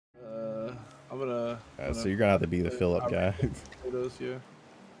So you're gonna have to be the fill up guy. Potatoes, yeah.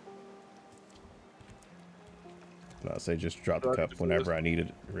 No, say just drop the cup whenever I need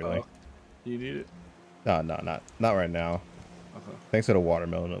it. Really? You need it? No, not right now. Okay. Thanks to the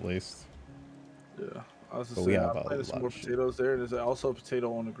watermelon, at least. Yeah, I was just But saying. we have I planted some more potatoes there, and there's also a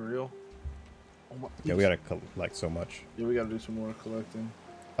potato on the grill. Oh my, yeah, we gotta collect so much. Yeah, we gotta do some more collecting.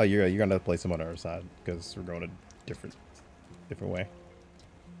 Oh, you're gonna have to place them on our side because we're going a different way.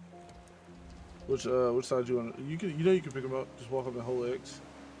 Which side you want? You can, you can pick them up. Just walk up and hold X.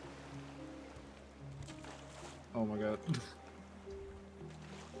 Oh my god.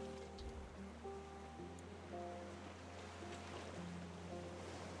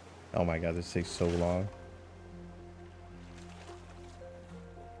 Oh my god, this takes so long.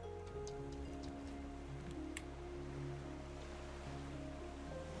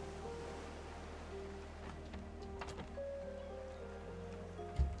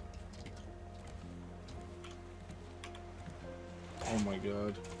 Oh my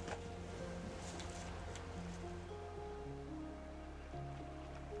god.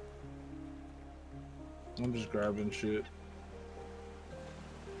 I'm just grabbing shit.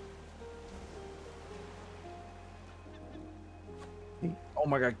 Oh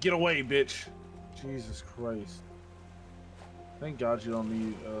my god, get away, bitch! Jesus Christ. Thank God you don't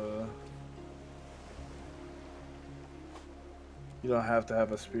need, you don't have to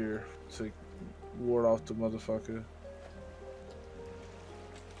have a spear to ward off the motherfucker.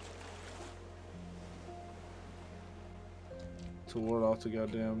 To ward off the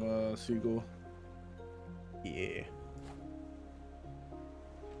goddamn, seagull. Yeah.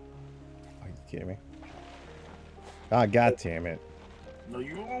 Are you kidding me? Ah, god damn it. No,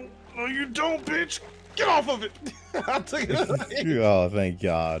 you won't. No, you don't, bitch. Get off of it. I'll take it away. Oh, thank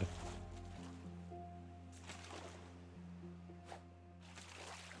God.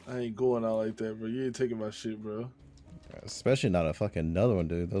 I ain't going out like that, bro. You ain't taking my shit, bro. Especially not a fucking another one,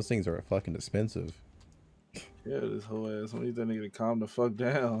 dude. Those things are fucking expensive. Yeah, this whole ass. I need that nigga to calm the fuck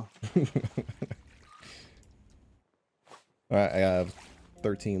down. Alright, I have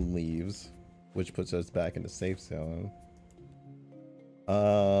 13 leaves, which puts us back in the safe zone.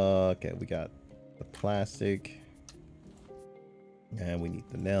 Okay, we got the plastic. And we need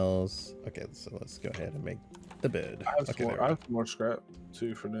the nails. Okay, so let's go ahead and make the bed. I have some more scrap,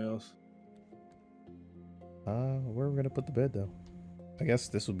 too, for nails. Where are we gonna put the bed, though? I guess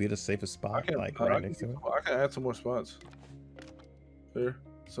this would be the safest spot, like right next to it. I can add some more spots. There,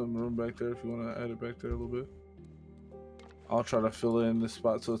 some room back there if you want to add it back there a little bit. I'll try to fill in this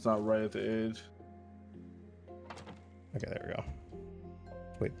spot so it's not right at the edge. Okay, there we go.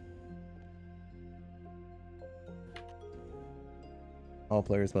 Wait. All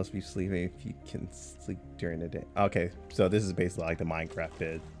players must be sleeping if you can sleep during the day. Okay, so this is basically like the Minecraft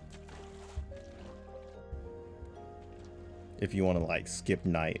bed. If you want to like skip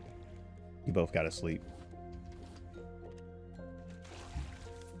night, you both gotta sleep.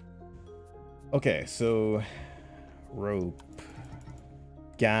 Okay, so rope.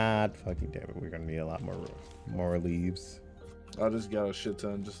 God fucking damn it, we're gonna need a lot more leaves. I just got a shit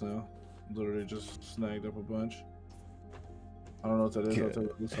ton just now. Literally just snagged up a bunch. I don't know what that is. I'll tell you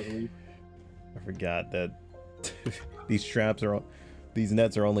what it looks like a leaf. I forgot that these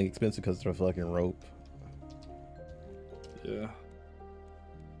nets are only expensive because they're fucking rope. Yeah.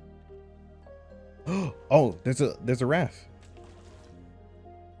 Oh, there's a raft.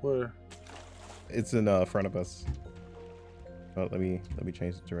 Where? It's in front of us. Oh, let me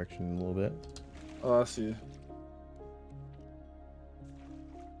change the direction a little bit. Oh, I see.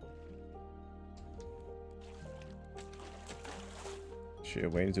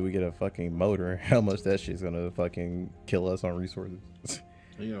 Shit, wait until we get a fucking motor. How much that shit's gonna fucking kill us on resources.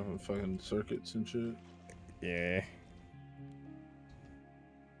 You know, fucking circuits and shit. Yeah.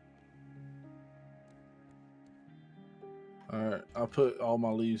 Alright, I'll put all my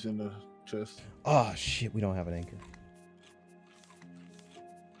leaves in the chest. Oh shit, we don't have an anchor.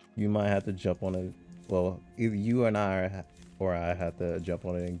 You might have to jump on it. Well, either you and I, or I have to jump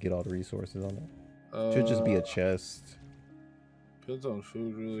on it and get all the resources on it. Should just be a chest. Depends on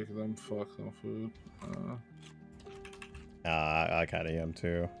food, really, because I'm fucked on food. I kind of am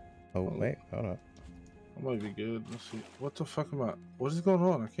too. Oh wait, hold on. I might be good. Let's see. What the fuck am I? What is going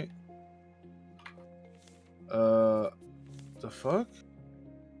on? I can't. The fuck?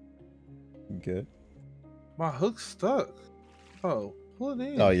 Good. My hook's stuck. Oh, pull it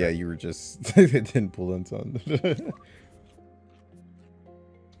in. Oh yeah, you were just it didn't pull in something.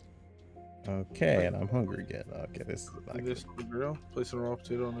 Okay, and I'm hungry again. Okay, this is not good. The grill. Place a raw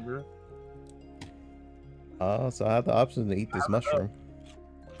potato on the grill. So I have the option to eat this mushroom.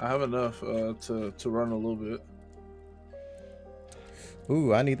 I have enough to run a little bit.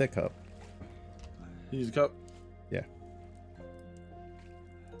 Ooh, I need that cup. You use a cup? Yeah.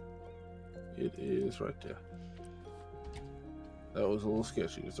 It is right there. That was a little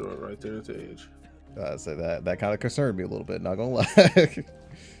sketchy to throw it right there at the edge. I say that kind of concerned me a little bit, not gonna lie.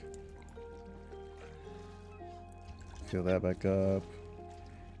 Fill that back up.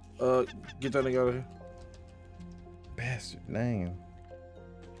 Get that thing out of here. Bastard name.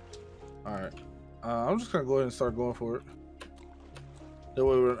 Alright. I'm just gonna go ahead and start going for it. That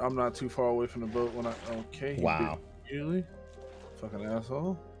way I'm not too far away from the boat when I... Okay. Wow. Really? Fucking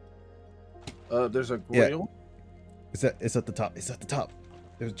asshole. There's a grail. Yeah. It's at the top. It's at the top.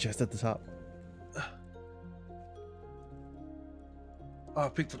 There's a chest at the top. Oh, I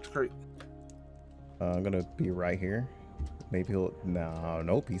picked up the crate. I'm gonna be right here. Maybe he'll... No,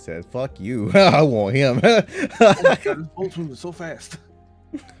 nope. He said, fuck you. I want him. Oh my God, this boat's moving so fast.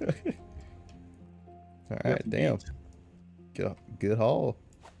 Alright, damn. Good haul.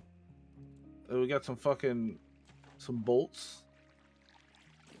 We got some bolts.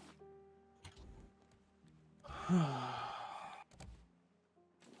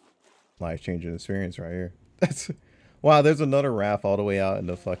 Life-changing experience right here. That's... Wow, there's another raft all the way out in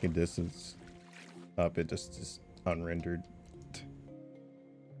the fucking distance. Up, it just unrendered.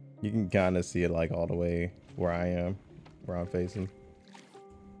 You can kind of see it like all the way where I am, where I'm facing.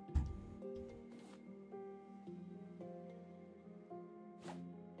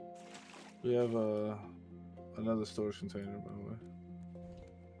 We have another storage container, by the way.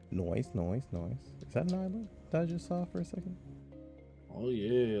 Noise. Is that an island that I just saw for a second? Oh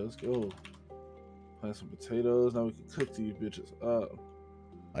yeah, let's go. Plant some potatoes. Now we can cook these bitches up.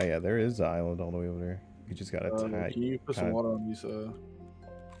 Oh yeah, there is an island all the way over there. You just gotta tie. Can you put some water on these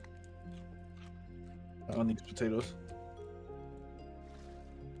potatoes?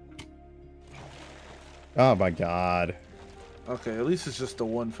 Oh my God. Okay, at least it's just the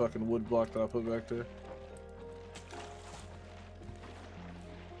one fucking wood block that I put back there.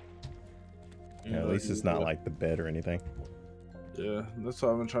 Yeah, at least it's not like the bed or anything. Yeah, that's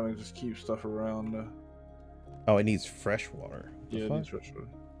why I've been trying to just keep stuff around. Oh, it needs fresh water. Yeah, it needs fresh water.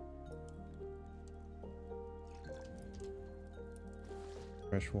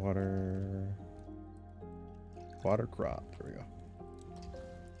 Fresh water. Water crop. There we go.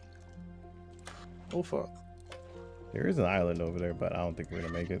 Oh fuck. There is an island over there, but I don't think we're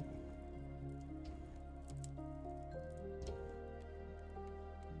gonna make it.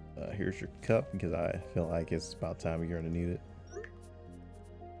 Here's your cup because I feel like it's about time you're gonna need it.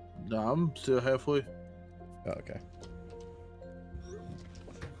 Nah, I'm still halfway. Oh, okay.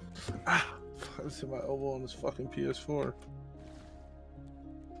 Ah, I just hit my elbow on this fucking PS4.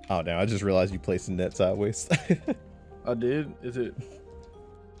 Oh damn! I just realized you placed the net sideways. I did. Is it?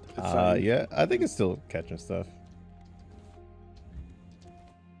 Yeah. I think it's still catching stuff.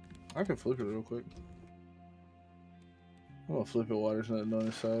 I can flip it real quick. I'm gonna flip it while there's nothing on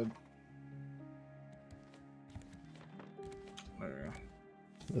this side. There we go.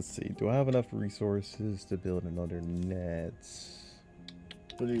 Let's see. Do I have enough resources to build another net?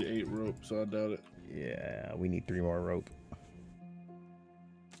 We need 8 rope, so I doubt it. Yeah, we need 3 more rope.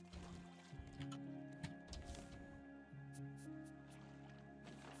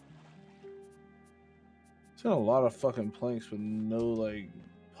 It's got a lot of fucking planks with no like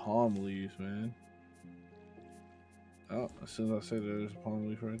palm leaves, man. Oh, as soon as I say there's a palm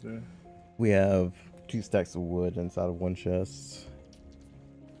leaf right there. We have 2 stacks of wood inside of 1 chest.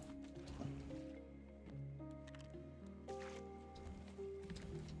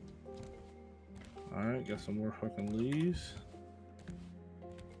 Alright, got some more fucking leaves.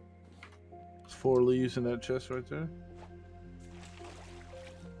 There's 4 leaves in that chest right there.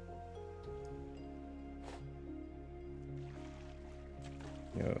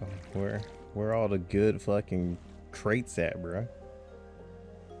 Yo, where all the good fucking crates at, bro?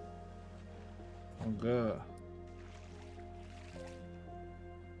 Oh god.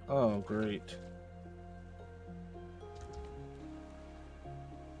 Oh great.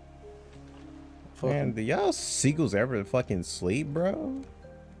 Man, do y'all seagulls ever fucking sleep, bro?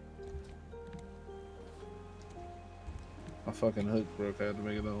 My fucking hook broke. I had to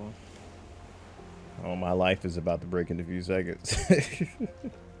make another one. Oh, my life is about to break in a few seconds. There's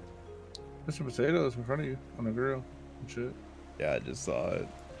some potatoes in front of you on the grill and shit. Yeah, I just saw it.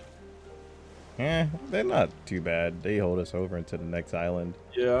 Eh, they're not too bad. They hold us over into the next island.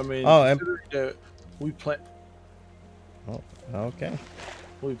 Yeah, I mean, oh, and we plant. Oh, okay.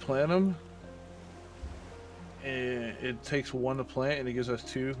 We plant them, and it takes 1 to plant, and it gives us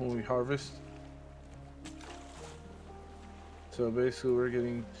 2 when we harvest. So So basically, we're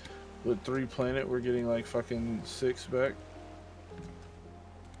getting with 3 planet, we're getting like fucking 6 back.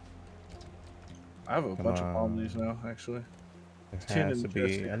 I have a Come bunch of palm on. leaves now, actually. There 10 has in to the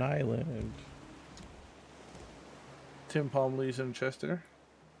chest be there. an island. 10 palm leaves in the chest there.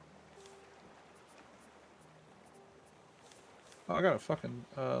 Oh, I got a fucking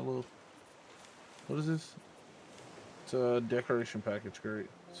little. What is this? It's a decoration package. Great.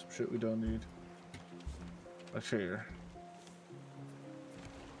 Some shit we don't need. A chair.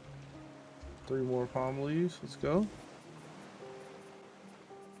 3 more palm leaves. Let's go.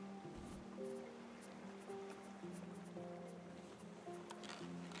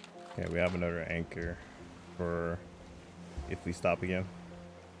 Okay, we have another anchor for if we stop again.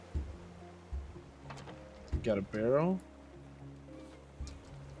 Got a barrel.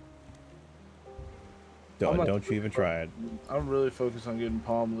 Don't you even try it. I'm really focused on getting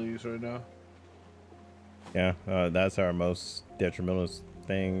palm leaves right now. Yeah, that's our most detrimental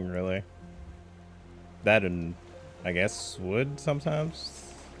thing, really. That and I guess wood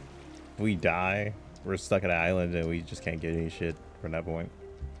sometimes. If we die, we're stuck at an island and we just can't get any shit from that point.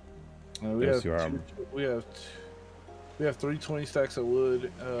 We have 320 stacks of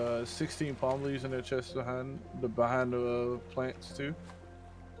wood, 16 palm leaves in the chest behind the plants too.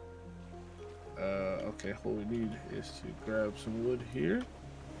 Okay, what we need is to grab some wood here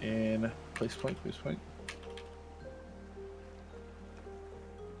and place plank.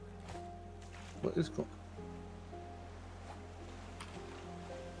 What is going?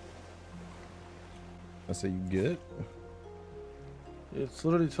 I say you good? It's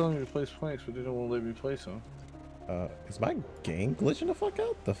literally telling me to place planks, but they don't want to let me place them. Is my game glitching the fuck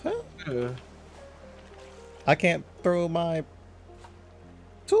out? The fuck? Yeah. I can't throw my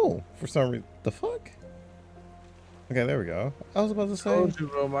tool for some reason. The fuck? Okay, there we go. I was about to say. Told you,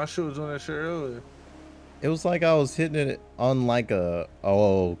 bro. My shit was doing that shit earlier. It was like I was hitting it on like a.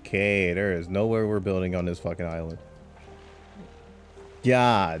 Oh, okay, there is nowhere we're building on this fucking island.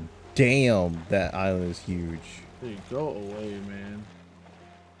 God damn, that island is huge. Hey, go away, man.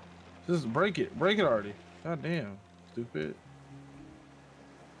 Just break it already. God damn, stupid.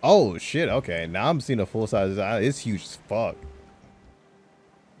 Oh shit. Okay, now I'm seeing a full size island. It's huge as fuck.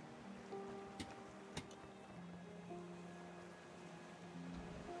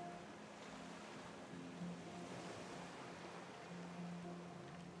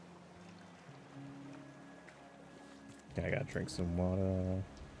 Okay, I gotta drink some water.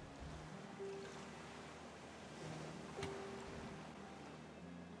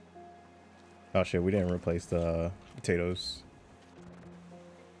 Oh shit, we didn't replace the potatoes.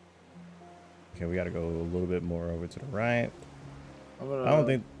 Okay, we gotta go a little bit more over to the right. I'm gonna I don't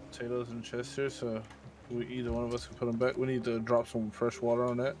think potatoes in the chest here, so either one of us can put them back. We need to drop some fresh water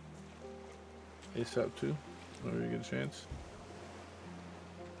on that ASAP too, whenever you get a chance.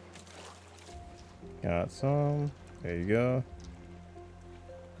 got some. There you go.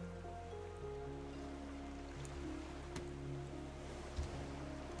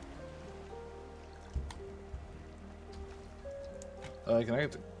 Can I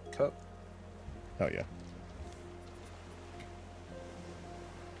get the cup? Oh yeah.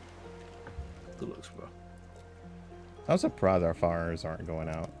 Good looks, bro. I'm surprised our fires aren't going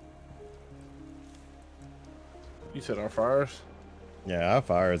out. You said our fires? Yeah, our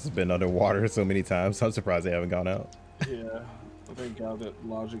fires have been underwater so many times. I'm surprised they haven't gone out. Yeah. Thank God that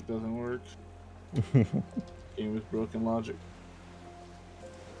logic doesn't work. Game is broken logic.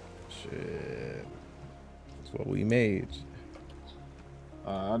 Shit. That's what we made.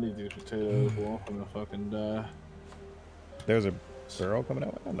 I need these potatoes. Well, I'm gonna fucking die. There's a barrel coming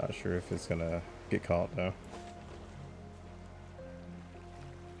out. I'm not sure if it's gonna get caught though.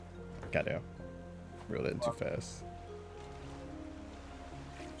 Goddamn. Reeled it in too fast.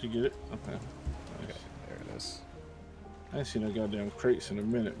 Did you get it? Okay. Nice. Okay, there it is. I ain't seen no goddamn crates in a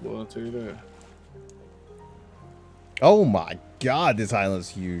minute, boy. I'll tell you that. Oh my god, this island's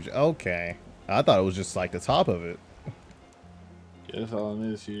huge. Okay. I thought it was just like the top of it. Yeah, this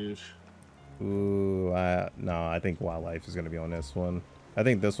island is huge. Ooh, no, I think wildlife is going to be on this one. I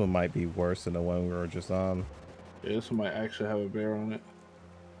think this one might be worse than the one we were just on. Yeah, this one might actually have a bear on it.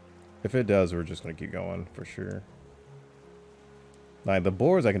 If it does, we're just going to keep going for sure. Like, the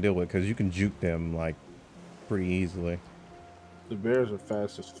boars I can deal with because you can juke them, like, pretty easily. The bears are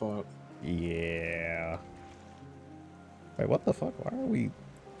fast as fuck. Yeah. Wait, what the fuck? Why are we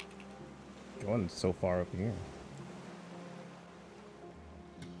going so far up here?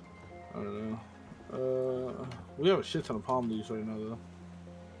 I don't know. We have a shit ton of palm leaves right now, though.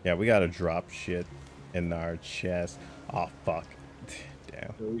 Yeah, we gotta drop shit in our chest. Oh, fuck.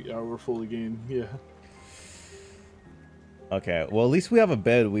 Damn. Yeah, we're full again. Yeah. Okay, well, at least we have a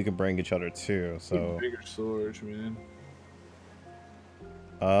bed we can bring each other to, so... Bigger storage, man.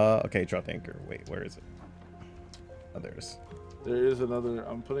 Okay, drop the anchor. Wait, where is it? Oh, there it is. There is another...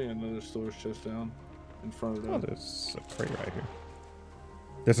 I'm putting another storage chest down in front of them. Oh, there's a crate right here.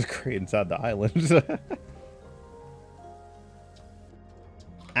 There's a crate inside the island.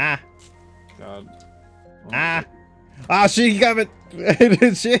 Ah! God. Ah! Ah, shit, you got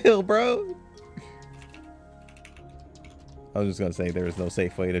it! Chill, bro! I was just gonna say there is no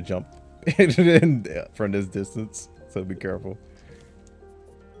safe way to jump from this distance, so be careful.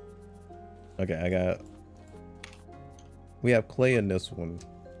 Okay, we have clay in this one.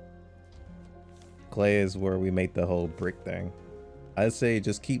 Clay is where we make the whole brick thing. I'd say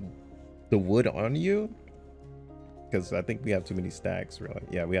just keep the wood on you, because I think we have too many stacks, really.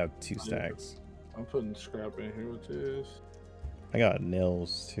 Yeah, we have 2 stacks. I'm putting scrap in here with this. I got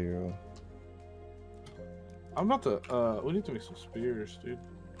nails too. I'm about to, we need to make some spears, dude.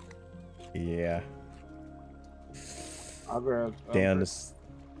 Yeah. I'll grab... Damn,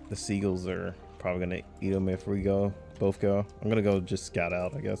 the seagulls are probably gonna eat them if we both go. I'm gonna go just scout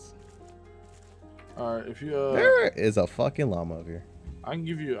out, I guess. Alright, if you, there is a fucking llama up here. I can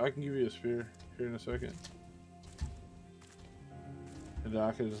give you a spear here in a second. And then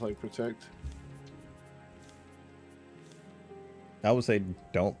I can just, like, protect. I would say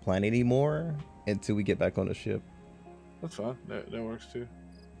don't plant anymore until we get back on the ship. That's fine. That works too.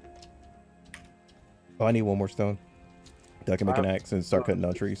 Oh, I need 1 more stone. I can make an axe and start cutting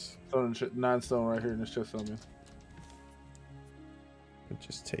down trees. 9 stone right here in this chest on me.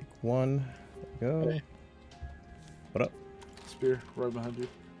 Just take 1. There we go. Hey. What up? Spear right behind you.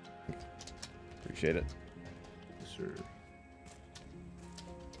 Appreciate it. Yes, sir.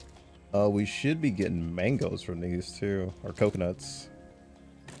 We should be getting mangoes from these too, or coconuts.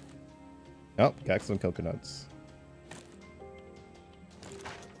 Oh, got some coconuts.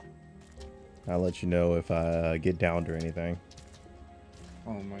 I'll let you know if I get downed or anything.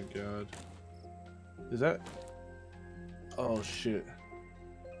 Oh my god. Is that... Oh shit.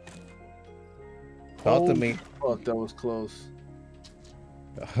 Talk to me. Fuck, that was close.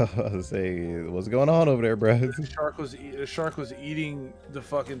 Say, what's going on over there, bro? The shark was eating the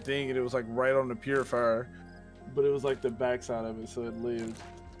fucking thing, and it was like right on the purifier, but it was like the backside of it, so it lived.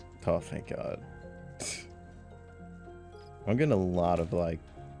 Oh, thank God. I'm getting a lot of like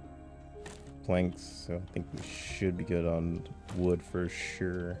planks, so I think we should be good on wood for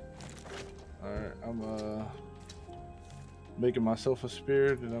sure. All right, I'm making myself a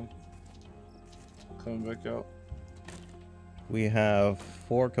spear, and I'm coming back out. We have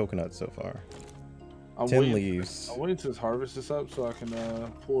 4 coconuts so far. 10 leaves. I'm waiting to harvest this up so I can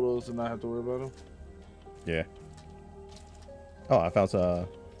pull those and not have to worry about them. Yeah. Oh, I found some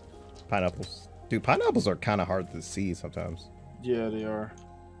pineapples. Dude, pineapples are kind of hard to see sometimes. Yeah, they are.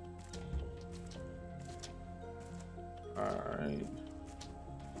 Alright.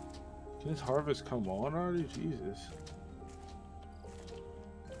 Can this harvest come on already? Jesus.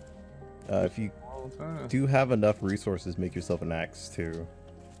 If you do have enough resources, make yourself an axe too.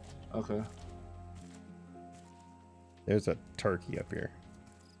 Okay. There's a turkey up here.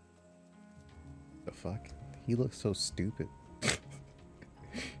 The fuck? He looks so stupid.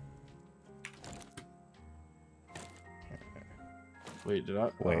 Wait, did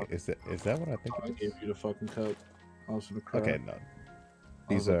I? Wait, is that what I think? I gave you the fucking cup. I was gonna cry. Okay, no.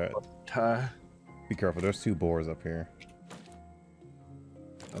 These are. Tie. Be careful. There's 2 boars up here.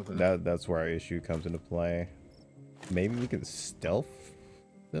 Okay. That's where our issue comes into play. Maybe we can stealth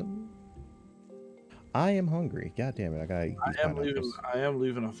them. I am hungry. God damn it! I gotta eat these pineapples. I am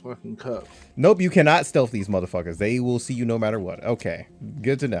leaving a fucking cup. Nope, you cannot stealth these motherfuckers. They will see you no matter what. Okay,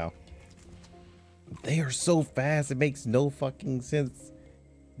 good to know. They are so fast. It makes no fucking sense,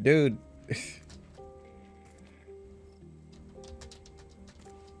 dude.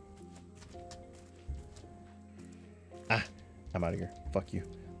 I'm out of here. Fuck you.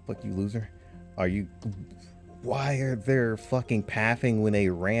 Fuck you, loser. Are you... Why are their fucking pathing when they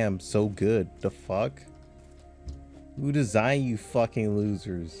ram so good? The fuck? Who designed you fucking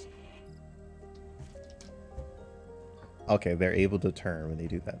losers? Okay, they're able to turn when they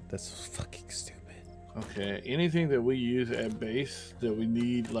do that. That's fucking stupid. Okay, anything that we use at base that we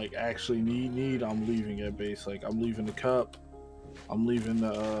need, like actually need, I'm leaving at base. Like I'm leaving the cup. I'm leaving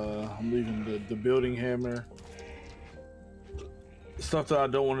the building hammer. Stuff that I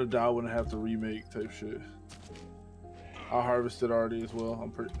don't want to die when I have to remake type shit. I harvested already as well.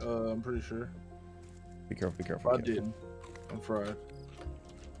 I'm pretty sure. Be careful, be careful. I didn't. I'm fried.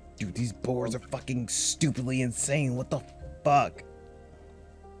 Dude, these boars are fucking stupidly insane. What the fuck?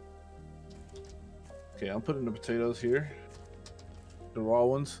 Okay, I'm putting the potatoes here. The raw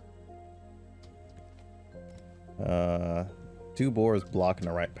ones. 2 boars blocking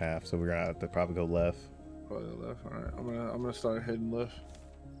the right path, so we're gonna have to probably go left. Probably left. All right, I'm gonna start heading left.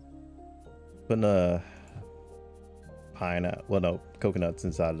 Putting coconuts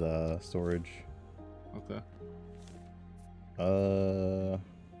inside the storage. Okay.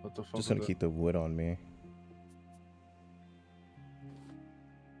 What the fuck? Just gonna keep the wood on me.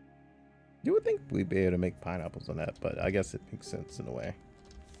 You would think we'd be able to make pineapples on that, but I guess it makes sense in a way.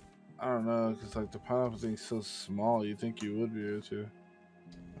 I don't know, cause like the pineapple thing's so small. You think you would be able to?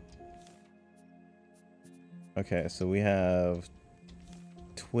 Okay, so we have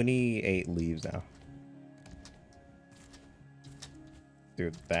 28 leaves now.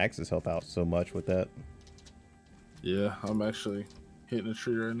 Dude, the axes help out so much with that. Yeah, I'm actually hitting a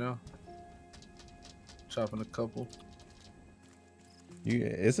tree right now. Chopping a couple.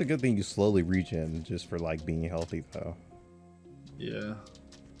 It's a good thing you slowly regen just for like being healthy though. Yeah.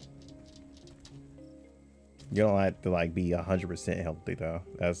 You don't have to like be 100% healthy though.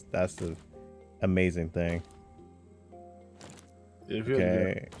 That's the amazing thing. Yeah, if you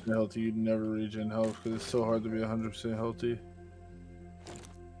had to be healthy, you'd never regen health because it's so hard to be 100% healthy.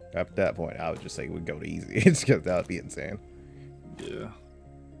 At that point, I would just say we go to easy. It's because that would be insane. Yeah.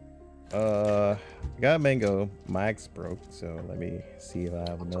 Got a mango. My axe broke, so let me see if I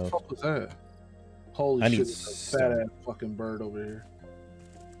have enough. What the fuck was that? Holy shit! There's a fat ass fucking bird over here.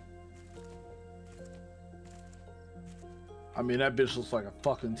 I mean, that bitch looks like a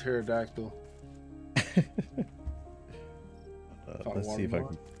fucking pterodactyl. Let's see if I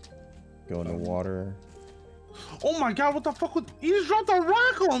can go in the water. Oh my god, what the fuck was... He just dropped a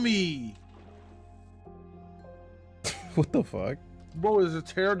rock on me! What the fuck? Bro, there's a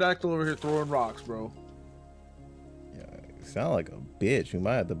pterodactyl over here throwing rocks, bro. Yeah, you sound like a bitch. We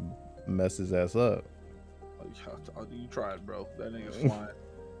might have to mess his ass up. Oh, you tried, bro. That nigga's flying.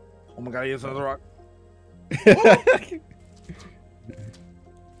 Oh my god, he has another rock.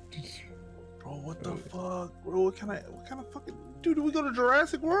 Bro, what the fuck? Bro, what kind of fucking... Dude, do we go to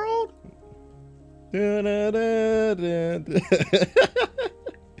Jurassic World? Da, da, da, da, da.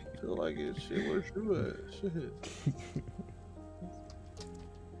 I feel like it. Shit, where's you at? Shit.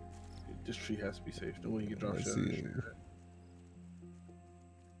 Dude, this tree has to be safe. No way you can drop shit on this tree.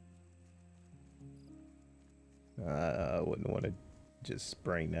 I wouldn't want to just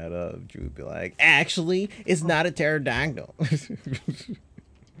bring that up. Drew would be like, actually, it's not a pterodactyl.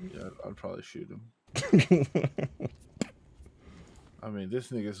 Yeah, I'd probably shoot him. I mean, this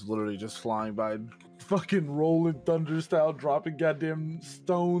nigga's literally just flying by, fucking rolling thunder style, dropping goddamn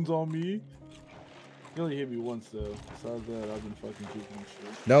stones on me. He only hit me once though. Besides that, I've been fucking keeping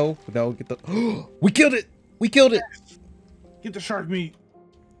shit. No, get the... We killed it! We killed it! Get the shark meat!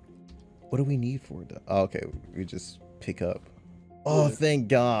 What do we need for it? Oh, okay, we just pick up. Oh, thank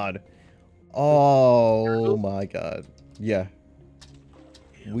God. Oh my God. Yeah.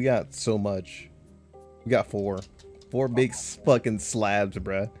 We got so much. We got 4 big fucking slabs,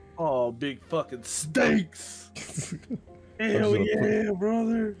 bruh. Oh, big fucking steaks. Hell yeah,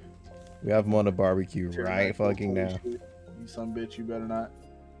 brother. We have them on the barbecue right fucking now. You son bitch, you better not.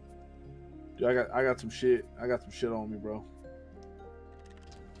 Dude, I got some shit. I got some shit on me, bro.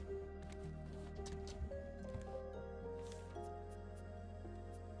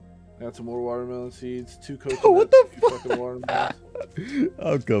 Got some more watermelon seeds, 2 coconuts, what the fucking watermelons.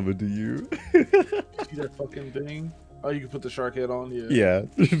 I'm coming to you. See that fucking thing? Oh, you can put the shark head on? Yeah.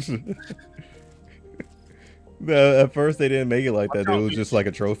 At first they didn't make it like that. It was just like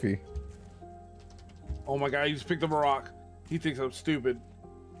a trophy. Oh my god, he just picked up a rock. He thinks I'm stupid.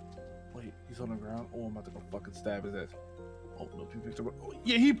 Wait, he's on the ground? Oh, I'm about to go fucking stab his ass. Oh, no, he picked up a... Oh,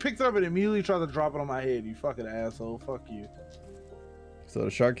 yeah, he picked it up and immediately tried to drop it on my head. You fucking asshole. Fuck you. So the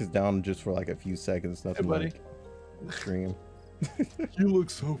shark is down just for like a few seconds. Nothing like extreme. You look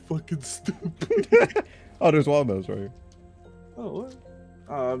so fucking stupid. Oh, there's watermelons right here. Oh, what?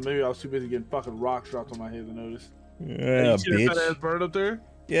 Maybe I was too busy getting fucking rocks dropped on my head to notice. Yeah, you see that ass bird up there?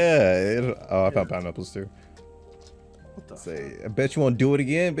 Yeah. I found pineapples too. What the? Say, I bet you won't do it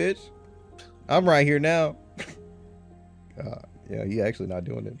again, bitch. I'm right here now. Yeah, he actually not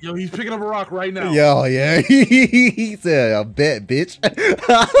doing it. Yo, he's picking up a rock right now. Yo, yeah. He said, I bet, bitch.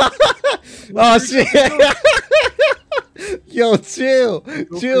 Oh, shit. Yo, chill,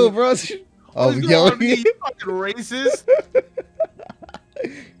 bro. Oh, yo, you fucking racist.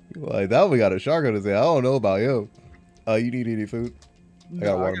 Like that, we got a shark on his head. I don't know about you. You need any food? I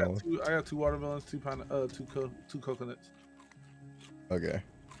got watermelon. I got 2 watermelons, 2 coconuts. Okay.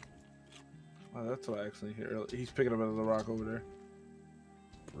 Oh, that's what I actually hear. He's picking up another rock over there.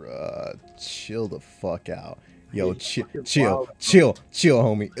 Bruh, chill the fuck out. Yo, He's chill, fucking chill, wild. chill, chill,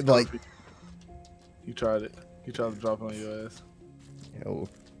 homie. Like, You tried it. You tried to drop it on your ass. yo,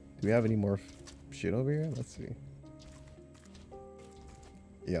 do we have any more shit over here? Let's see.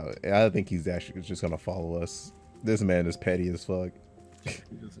 Yo, I think he's actually just gonna follow us. This man is petty as fuck. He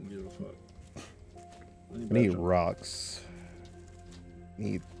doesn't give a fuck. I need rocks.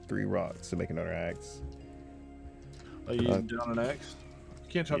 Need 3 rocks to make another axe. Are you down an axe? You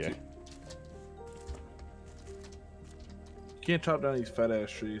can't chop. Yeah. You can't chop down these fat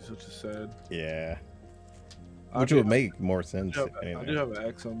ass trees, which is sad. Yeah. Which would make more sense. I do have an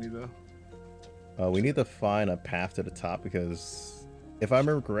axe on me though. We need to find a path to the top because if I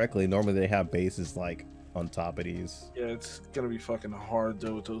remember correctly, normally they have bases like on top of these. Yeah, it's gonna be fucking hard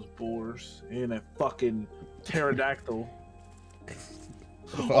though with those boars and a fucking pterodactyl.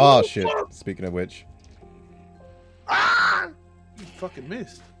 Oh shit! Fuck. Speaking of which, ah! You fucking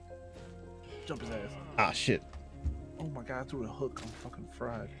missed. Jump his ass. Ah shit! Oh my god, I threw a hook. I'm fucking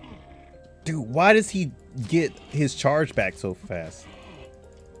fried. Dude, why does he get his charge back so fast?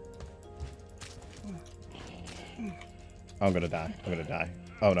 I'm gonna die. I'm gonna die.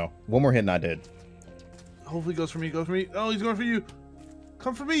 Oh no! One more hit and I did. Hopefully, he goes for me. Goes for me. Oh, he's going for you.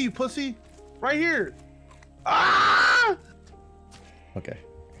 Come for me, you pussy. Right here. Ah! Okay.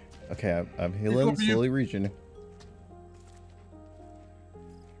 Okay, I'm healing, slowly reaching.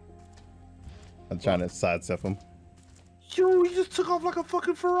 I'm trying to sidestep him. Yo, he just took off like a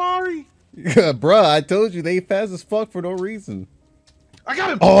fucking Ferrari. Bruh, I told you they fast as fuck for no reason. I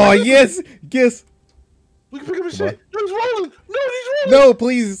got him. Oh, yes. Yes. We can pick up his shit. No, he's rolling. No, he's rolling. No,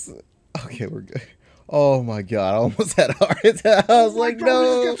 please. Okay, we're good. Oh my god, I almost had a heart attack. I was like, God,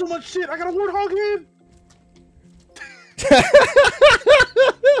 no. We just got so much shit. I got a warthog head.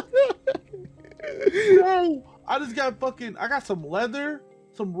 No, I just got fucking. I got some leather,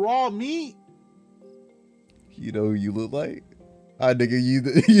 some raw meat. You know who you look like? I nigga,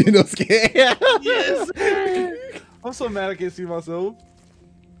 you know, scared. Yes. I'm so mad I can't see myself.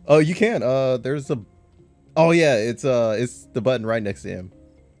 Oh, you can. There's a. Oh yeah, it's the button right next to him.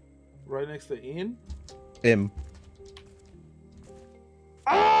 Right next to N. M.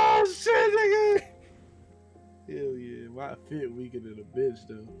 Oh shit, nigga. Hell yeah, my fit weaker than a bitch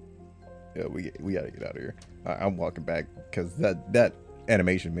though. Yeah, we gotta get out of here. I'm walking back because that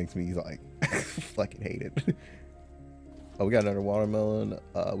animation makes me like fucking hate it. Oh, we got another watermelon.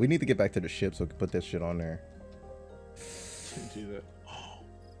 We need to get back to the ship so we can put this shit on there. Can't do that.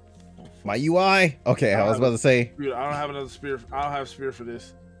 My UI. Okay, I was about to say. Dude, I don't have another spear. I don't have spear for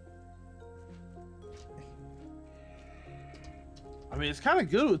this. I mean, it's kind of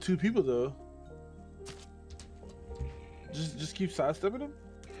good with 2 people though. Just keep sidestepping him.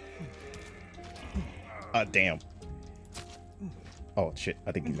 Damn. Oh shit!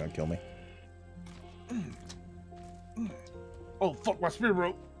 I think he's gonna kill me. Oh fuck! My spear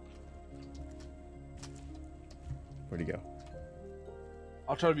broke. Where'd he go?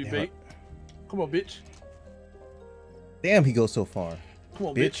 I'll try to be bait. Come on, bitch. Damn, he goes so far. Come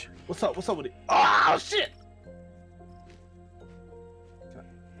on, bitch. What's up? What's up with it? Oh shit!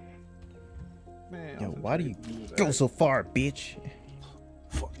 Man, yo, why do you go so far, bitch?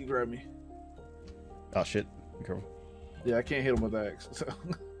 Fuck, you grabbed me. Oh shit! Be careful. Yeah, I can't hit him with the axe. So.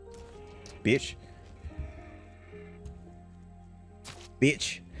 Bitch.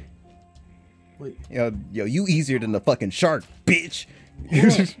 Bitch. Wait. Yo, you easier than the fucking shark, bitch.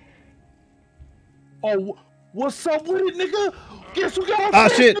 Oh, what's up with it, nigga? Guess who got oh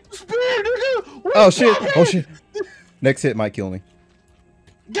shit! Spear, nigga? Oh shit! Oh shit! Next hit might kill me.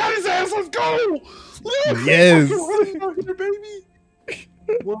 Got his ass. Let's go. Yes. Here, baby.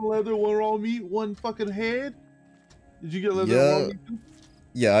 1 leather, 1 raw meat, 1 fucking head. Did you get leather? Yeah. And raw meat too?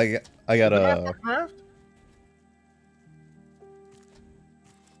 Yeah, I got a. Raft?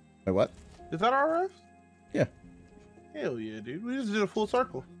 Wait, what? Is that our raft? Yeah. Hell yeah, dude. We just did a full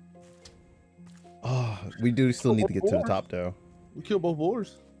circle. Oh, we do still need to get to the top though. We killed both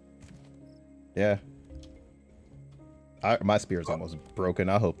boars. Yeah. My spear is almost broken.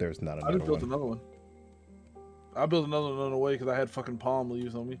 I hope there's not I another just built one. another one. I built another one on the way because I had fucking palm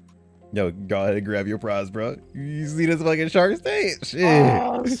leaves on me. Yo, go ahead and grab your prize, bro. You see this fucking shark stage? Shit.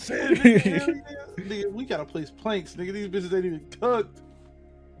 Oh, shit. Nigga, nigga, we gotta place planks, nigga. These bitches ain't even cooked.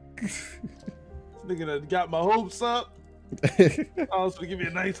 This nigga done got my hopes up. I was gonna give me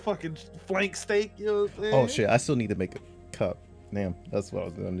a nice fucking flank steak, you know what I'm saying? Oh shit, I still need to make a cup. Damn, that's what I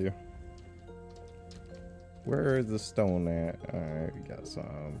was gonna do. Where is the stone at? Alright, we got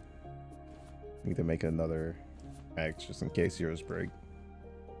some. Need to make another axe just in case yours break.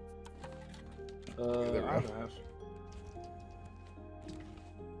 I have.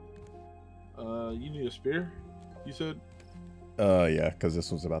 You need a spear? You said? Yeah, because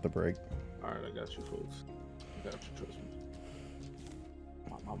this one's about to break. Alright, I got you, folks. I got you, trust me.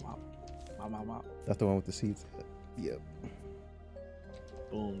 Mop. That's the one with the seeds. Yep.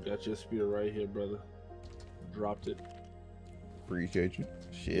 Boom, got your spear right here, brother. Dropped it. Appreciate you.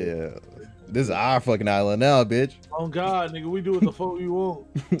 Shit. This is our fucking island now, bitch. Oh God, nigga, we do what the fuck we want.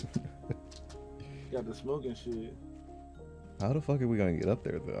 Got the smoking shit. How the fuck are we gonna get up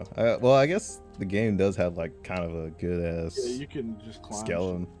there though? Well, I guess the game does have like kind of a good ass. Yeah, you can just climb.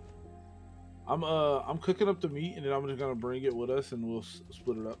 Skeleton. I'm cooking up the meat and then I'm just gonna bring it with us and we'll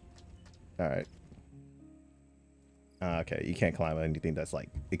split it up. All right. Okay, you can't climb anything that's like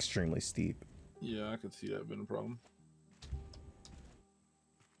extremely steep. Yeah, I could see that being a problem.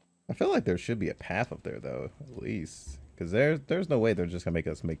 I feel like there should be a path up there though, at least, because there's no way they're just gonna make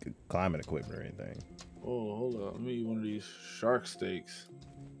us make climbing equipment or anything. Oh, hold on, let me eat one of these shark steaks.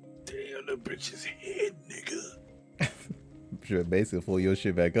 Damn, the bitch's head, nigga. Should basically pull your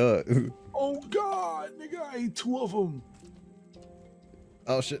shit back up. Oh God, nigga, I ate 2 of them.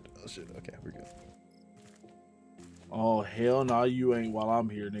 Oh shit. Okay, we're good. Oh hell no, you ain't while I'm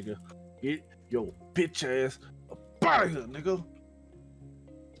here, nigga. Get your bitch ass up out of here, nigga.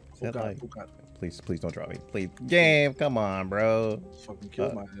 Oh God, oh God. Please don't drop me. Please, game, come on, bro. Fucking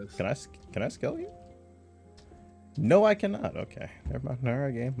kill my ass. Can I scale you? No, I cannot. Okay, never mind. All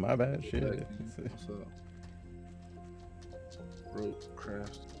right, game. My bad. Shit. What's up? Rope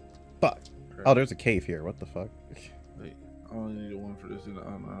craft. Fuck. Oh, there's a cave here. What the fuck? Wait, I only need one for this. Oh, no,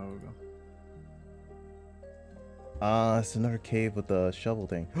 there we go. It's another cave with the shovel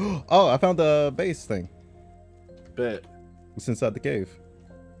thing. Oh, I found the base thing. Bet. It's inside the cave.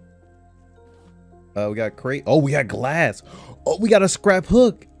 We got crate. Oh, we got glass. Oh, we got a scrap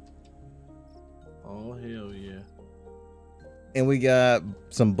hook. Oh hell yeah. And we got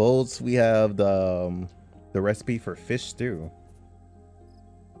some bolts. We have the recipe for fish stew.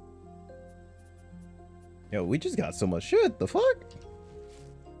 Yo, we just got so much shit. The fuck?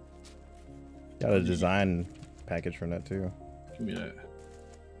 Got a design package from that too. Give me that.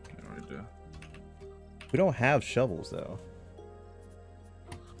 Right there. We don't have shovels though.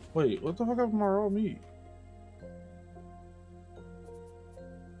 Wait, what the fuck happened to my raw meat?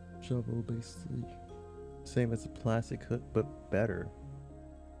 Shovel basically same as a plastic hook, but better.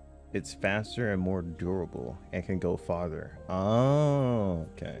 It's faster and more durable and can go farther. Oh,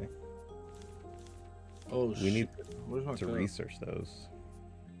 okay. Oh, we shit. need Where's to research those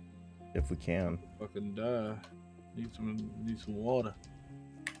if we can. Fucking die. Need some water.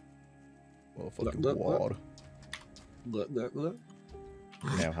 Well, fucking water. Look.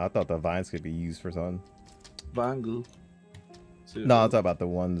 Damn, I thought the vines could be used for something. Vine glue. No, I'm talking about the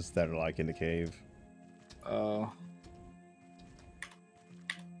ones that are like in the cave. Alright,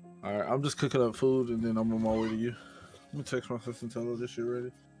 I'm just cooking up food and then I'm on my way to you. Let me text my sister and tell her this shit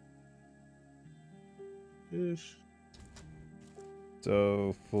ready. Fish.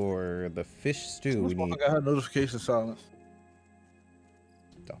 So for the fish stew, we need. I had notification silence.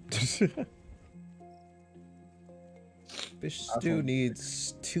 Fish stew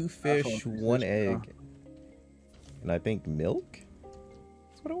needs 2 fish, 1 egg, and I think milk.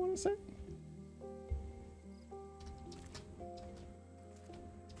 That's what I want to say.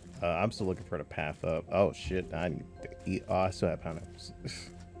 I'm still looking for the path up. Oh shit! I need to eat. Oh, I still have pineapples.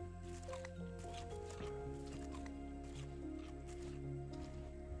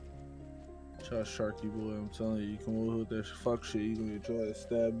 Sharky boy, I'm telling you, you come over with that fuck shit, you gonna get your ass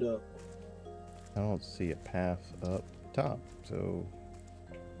stabbed up. I don't see a path up top, so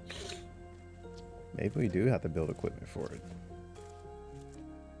maybe we do have to build equipment for it.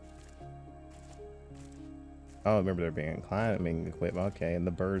 Oh, remember there being climbing equipment. Okay, and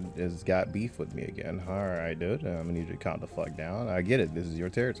the bird has got beef with me again. Alright, dude. I'm gonna need you to calm the fuck down. I get it. This is your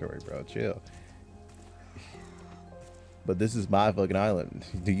territory, bro. Chill. But this is my fucking island.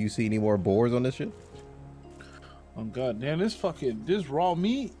 Do you see any more boars on this shit? Oh god damn, this raw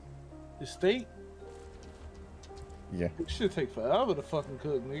meat, this steak. Yeah. This shit take forever to fucking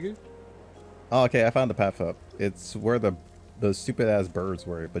cook, nigga. Oh, okay, I found the path up. It's where the stupid ass birds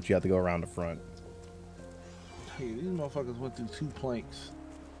were, but you have to go around the front. Hey, these motherfuckers went through 2 planks.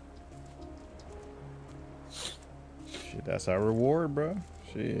 Shit, that's our reward, bro.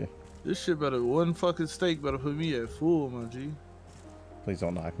 Shit. This shit better, one fucking steak better put me at full, my G. Please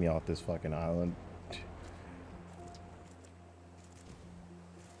don't knock me off this fucking island.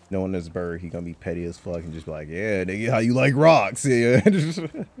 Knowing this bird, he gonna be petty as fuck and just be like, yeah, nigga, how you like rocks? Yeah.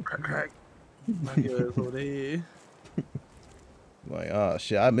 Crack. Knock your ass over there. Like, oh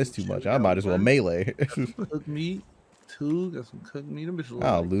shit, I missed too much. I might as well melee. Cooked meat, too. Got some cooked meat.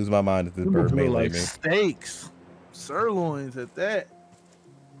 I'll lose my mind if this bird melee like me. Steaks. Sirloins at that.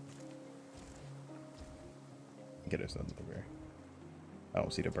 Get us something over here. I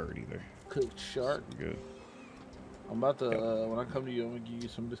don't see the bird either. Cooked shark. So good. I'm about to, when I come to you, I'm gonna give you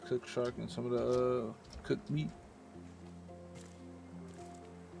some of this cooked shark and some of the cooked meat.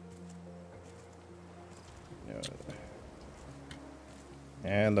 Yeah.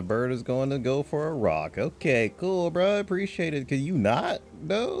 And the bird is going to go for a rock. Okay, cool, bro. Appreciate it. Can you not?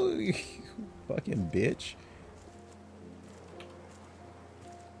 No, you fucking bitch.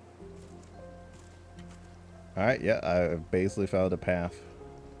 All right, yeah, I basically found a path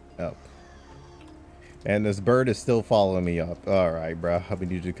up. And this bird is still following me up. All right, bro. I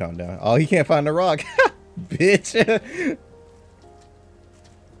need you to calm down. Oh, he can't find the rock. Bitch.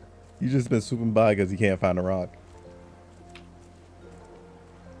 You just been swooping by because he can't find the rock.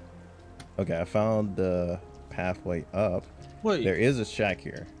 Okay, I found the pathway up. Wait. There is a shack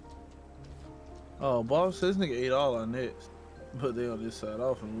here. Oh, Bob says nigga ate all our nets. But they on this side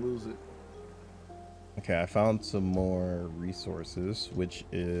off and lose it. Okay, I found some more resources, which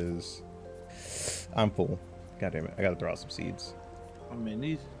is... I'm full. God damn it. I gotta throw out some seeds. I mean,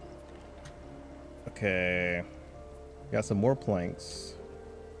 these... Okay. Got some more planks.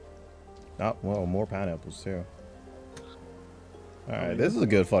 Oh, well, more pineapples, too. Alright, this is a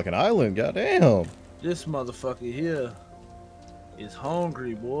good fucking island. Goddamn. This motherfucker here is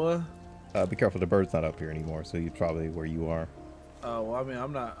hungry, boy. Be careful, the bird's not up here anymore, so you're probably where you are. Oh, well, I mean,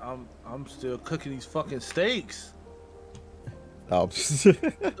 I'm still cooking these fucking steaks. Oh,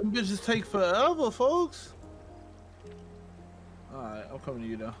 Them bitches take forever, folks. Alright, I'm coming to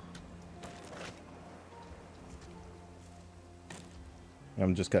you now.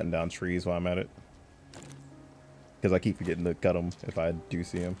 I'm just cutting down trees while I'm at it. Because I keep forgetting to cut them if I do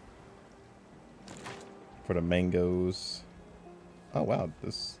see them. For the mangoes. Oh, wow.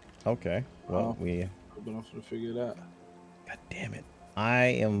 This... Okay. Well, we... I'm gonna have to figure it out. God damn it. I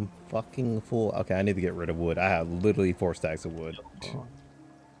am fucking full. Okay, I need to get rid of wood. I have literally 4 stacks of wood. Oh.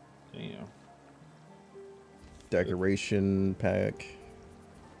 Damn. Decoration pack.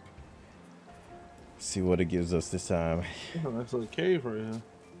 See what it gives us this time. Oh, that's a cave right here.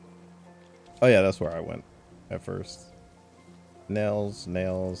 Oh yeah, that's where I went at first. Nails,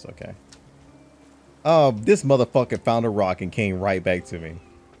 nails, okay. Oh, this motherfucker found a rock and came right back to me.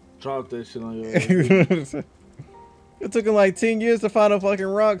 Drop that shit on your ass. It took him like 10 years to find a fucking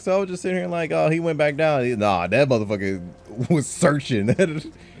rock, so I was just sitting here like, oh, he went back down. Nah, that motherfucker was searching. Yeah,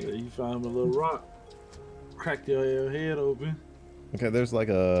 you found him a little rock. Cracked your head open. Okay, there's like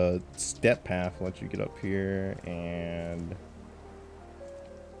a step path once you get up here, and...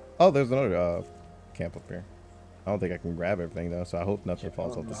 Oh, there's another camp up here. I don't think I can grab everything, though, so I hope nothing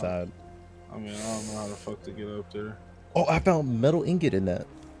falls off the side. I mean, I don't know how the fuck to get up there. Oh, I found metal ingot in that.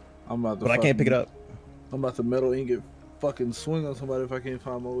 I'm about to but I can't pick it up. I'm about to metal ingot fucking swing on somebody if I can't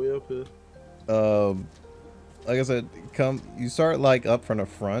find my way up here. Like I said, you start like up from the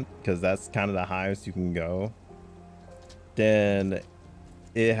front because that's kind of the highest you can go. Then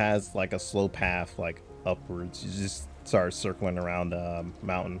it has like a slow path like upwards. You just start circling around the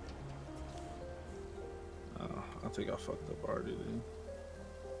mountain. Oh, I think I fucked up already then.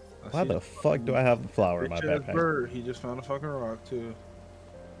 Why the fuck do I have the flower in my backpack? Bird. He just found a fucking rock too.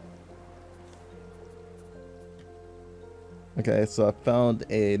 Okay, so I found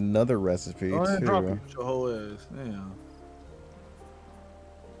another recipe too. Drop your whole ass. Damn.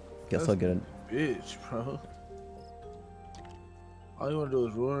 Guess I'll get it. Bitch, bro. All you wanna do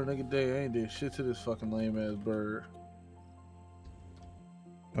is ruin a nigga day. I ain't did shit to this fucking lame ass bird.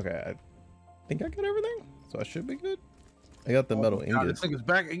 Okay, I think I got everything, so I should be good. I got the metal ingot. This nigga's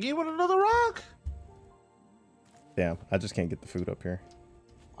back again with another rock. Damn, I just can't get the food up here.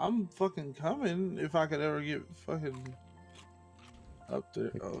 I'm fucking coming if I could ever get fucking up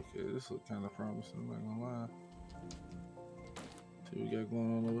there. Oh, okay, this looks kind of promising. I'm not gonna lie. See what we got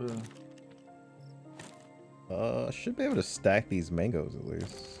going on over here. Should be able to stack these mangoes at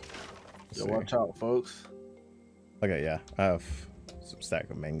least. Yo, watch out, folks. Okay, yeah, I have some stack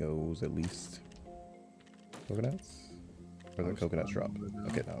of mangoes at least. Coconuts? Or the coconuts drop?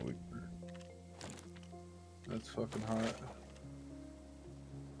 Okay, now we. That's fucking hot.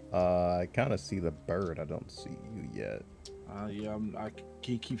 I kind of see the bird. I don't see you yet. Yeah,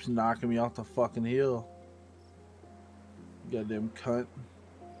 he keeps knocking me off the fucking hill. Goddamn cunt.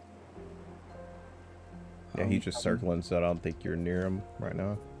 Yeah, he's just circling, so I don't think you're near him right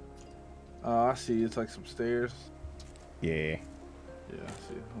now. I see. It's like some stairs. Yeah. Yeah, I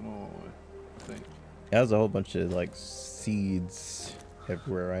see. Hold on, I think. There's a whole bunch of like seeds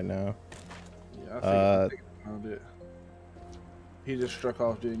everywhere right now. Yeah, I think I found it. He just struck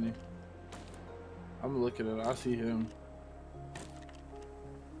off, didn't he? I'm looking at it. I see him.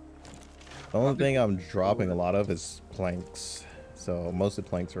 The only thing I'm dropping a lot of is planks. So most of the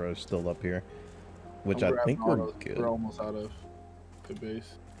planks are still up here, which I think we're good. We're almost out of the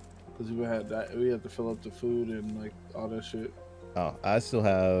base because we had that. We had to fill up the food and like all that shit. Oh, I still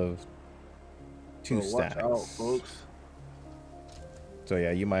have 2 stacks. Watch out, folks. So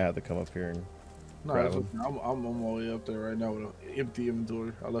yeah, you might have to come up here and grab him. I'm on my way up there right now with an empty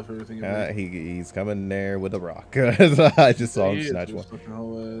inventory. I left everything in there. He's coming there with a rock. I just saw him snatch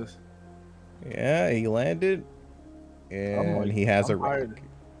one. Yeah, he landed, and he has a rock.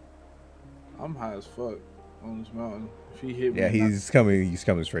 I'm high as fuck on this mountain. If he hit me, yeah, he's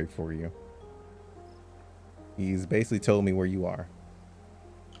coming straight for you. He's basically told me where you are.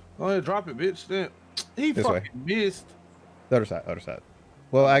 Oh, yeah, drop it, bitch. Damn. He This fucking missed. The other side, other side.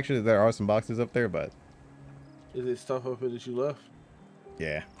 Well, actually, there are some boxes up there, but... Is it stuff up here that you left?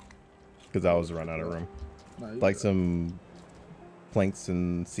 Yeah. Because I was running out of room. Nah, like some planks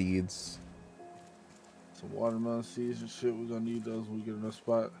and seeds. Some watermelon seeds and shit. We're gonna need those when we get enough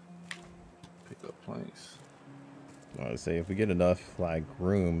spot. Pick up planks. I want to say, if we get enough, like,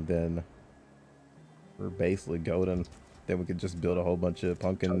 room, then... we're basically golden. Then we could just build a whole bunch of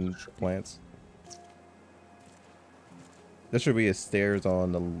pumpkin plants. There should be a stairs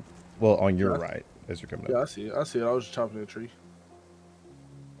on the, well, on your right as you're coming up. Yeah, I see it. I see it. I was just chopping that tree.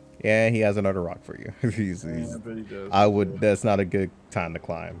 Yeah, he has another rock for you. he's, I bet he does. I would. That's not a good time to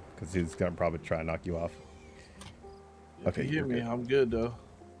climb because he's gonna probably try and knock you off. Okay, you hear me? I'm good though.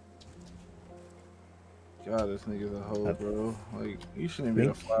 God, this nigga's a hoe, bro. Like, you shouldn't be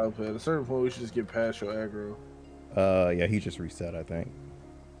a fly up at a certain point. We should just get past your aggro. Yeah, he just reset, I think.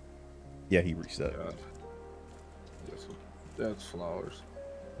 Yeah, he reset. God. That's flowers.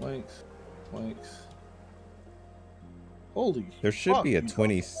 Planks. Holy. There should be a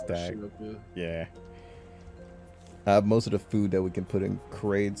 20 stack. Yeah. I have most of the food that we can put in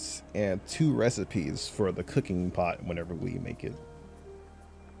crates and 2 recipes for the cooking pot whenever we make it.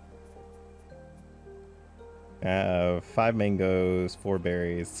 5 mangoes, 4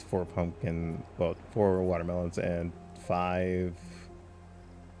 berries, 4 pumpkin, well, 4 watermelons, and 5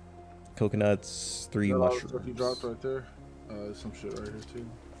 coconuts, 3 mushrooms. Stuff you dropped right there. Some shit right here too.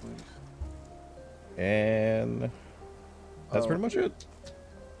 Thanks. And that's pretty much it.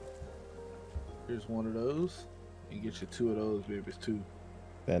 Here's one of those. You get you 2 of those, baby. It's 2.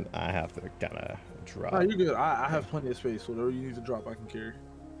 Then I have to kind of drop. No, you're good. I have plenty of space. Whatever you need to drop, I can carry.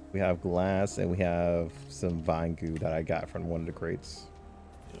 We have glass and we have some vine goo that I got from one of the crates.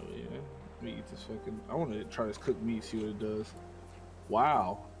 Oh yeah. Let me eat this fucking. I want to try this cooked meat. See what it does.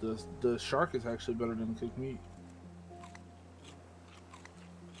 Wow. The shark is actually better than cooked meat.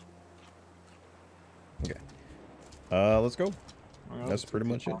 Okay. Let's go. Right, that's pretty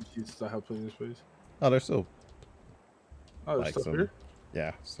much it. I have plenty of space. Oh, there's still. Oh, there's stuff here?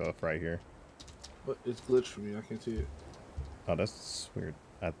 Yeah, stuff right here. But it's glitched for me. I can't see it. Oh, that's weird.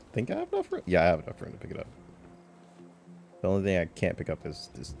 I think I have enough room. Yeah, I have enough room to pick it up. The only thing I can't pick up is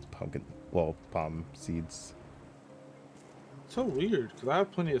this pumpkin, well, palm seeds. It's so weird, because I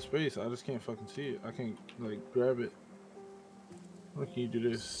have plenty of space. I just can't fucking see it. I can't, like, grab it. How can you do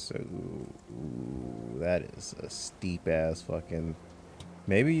this? So, ooh, that is a steep ass fucking...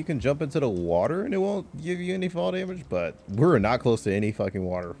 Maybe you can jump into the water and it won't give you any fall damage, but we're not close to any fucking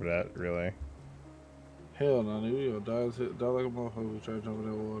water for that, really. Hell no, we gonna die like a motherfucker. We try to jump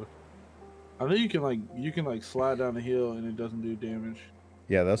in that water. I know you can like slide down the hill and it doesn't do damage.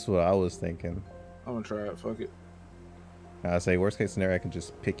 Yeah, that's what I was thinking. I'm gonna try it. Fuck it. I say worst case scenario, I can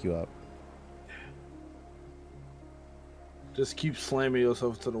just pick you up. Just keep slamming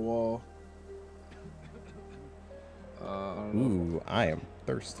yourself to the wall. Ooh, I am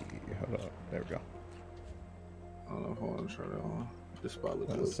thirsty. Hold up. There we go. I don't know if I want to try that one. This spot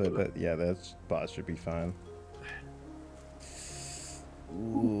looks good. So that, yeah, that spot should be fine.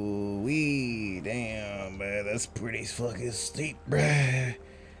 Ooh, wee, damn, man, that's pretty fucking steep, bruh.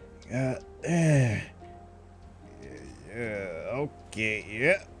 God damn.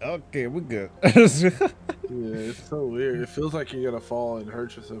 Yeah, okay, we're good. Yeah, it's so weird. It feels like you're gonna fall and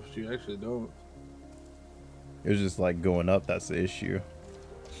hurt yourself, but you actually don't. It's just like going up, that's the issue.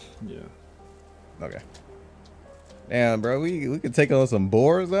 Yeah. Okay. Damn, bro, we could take on some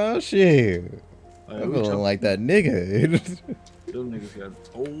boars now. Shit. I'm feeling like that nigga. Them niggas got.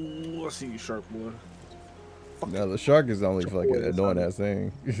 Oh, I see you, shark boy. No, the shark is the only fucking annoying ass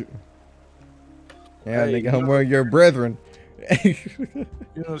thing. Yeah, hey, nigga, I'm one of your brethren. You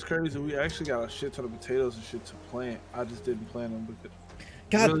know what's crazy? We actually got a shit ton of potatoes and shit to plant. I just didn't plant them because.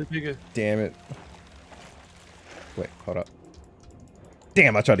 God really, damn it. Wait, hold up.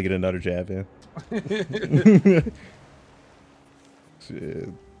 Damn, I tried to get another jab in. Shit.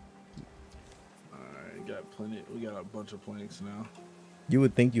 Alright, got plenty. We got a bunch of planks now. You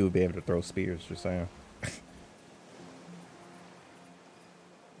would think you would be able to throw spears, just saying.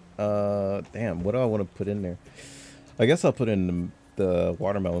 Damn, what do I want to put in there? I guess I'll put in the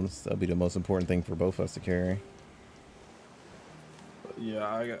watermelons. That'll be the most important thing for both of us to carry.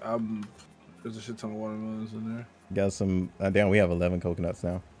 Yeah, I'm. There's a shit ton of watermelons in there. Got some. Damn, we have 11 coconuts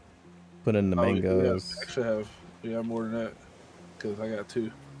now. Put in the mangoes. We actually have more than that because I got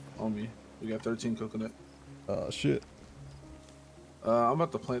 2 on me. We got 13 coconut. Oh shit. I'm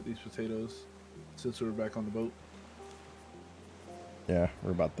about to plant these potatoes since we're back on the boat. Yeah,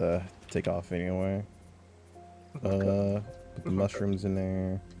 we're about to take off anyway. Okay. Put the mushrooms in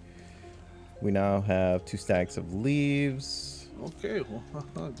there. We now have 2 stacks of leaves. Okay,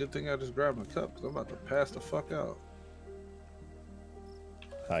 well, good thing I just grabbed my cup because I'm about to pass the fuck out.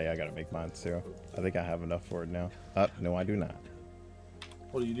 Oh yeah, I gotta make mine too. I think I have enough for it now. No, I do not.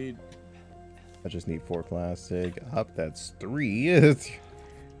 What do you need? I just need 4 plastic. That's 3.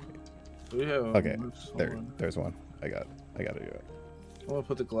 We have Okay, there's one. I gotta do it. I'm gonna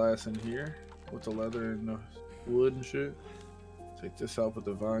put the glass in here with the leather and the wood and shit. Take this out, put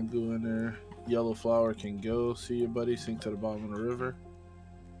the vine glue in there. Yellow flower can go. See you, buddy. Sink to the bottom of the river.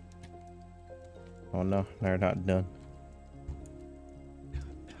 Oh no, they're not done.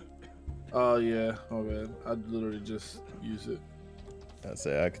 Oh yeah, my bad. I literally just use it. That's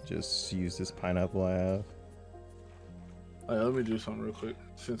it. I could just use this pineapple I have. Hey, let me do something real quick.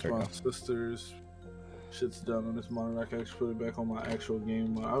 Since There you my go. sister's shit's done on this monitor, I can actually put it back on my actual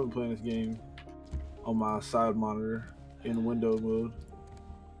game. I've been playing this game on my side monitor in window mode.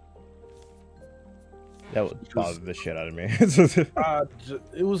 That would bother the shit out of me.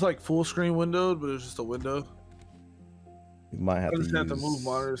 It was like full screen windowed, but it was just a window. You might have I just to had to use... move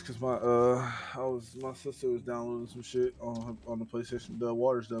monitors because my sister was downloading some shit on the PlayStation. The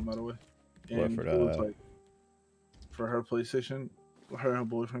water's done, by the way. And for it was like for her PlayStation. Her and her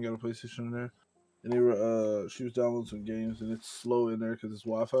boyfriend got a PlayStation in there, and they were she was downloading some games, and it's slow in there because it's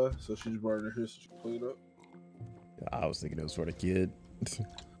Wi-Fi. So she just brought it in here so she could play it up. I was thinking it was for the kid.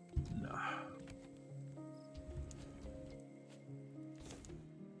 Nah.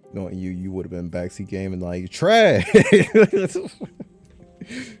 Knowing you would have been backseat gaming like trash.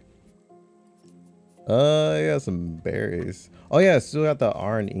 I got some berries. Oh yeah, still got the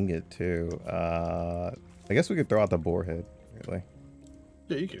iron ingot too. I guess we could throw out the boarhead, really.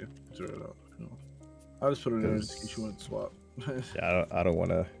 Yeah, you can throw it out. I just put it in there in case you want to swap. Yeah, I don't want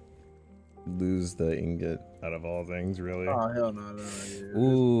to lose the ingot out of all things, really. Oh hell no, yeah.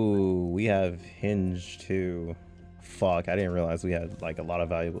 Ooh, we have hinge too. Fuck, I didn't realize we had like a lot of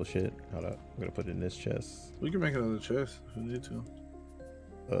valuable shit. Hold up, I'm gonna put it in this chest. We can make another chest if we need to.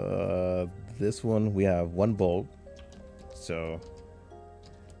 This one we have 1 bolt. So,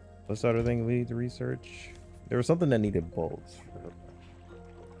 what's the other thing we need to research? There was something that needed bolts.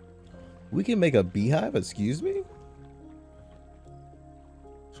 We can make a beehive. Excuse me.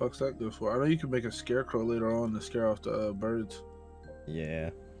 Fuck's that good for? I know you can make a scarecrow later on to scare off the birds. Yeah.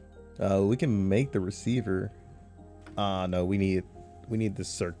 We can make the receiver. No, we need the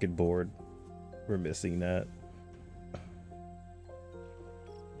circuit board. We're missing that.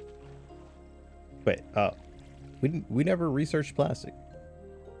 Wait, we never researched plastic.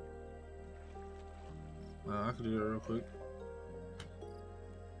 I can do that real quick.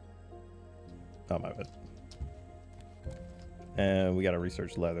 Oh my bad. And we gotta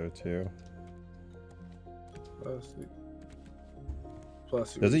research leather too. Plastic.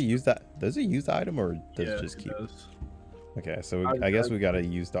 Does it use that? Does it use the item or does Yeah, it just keep? Does. Okay, so I guess we gotta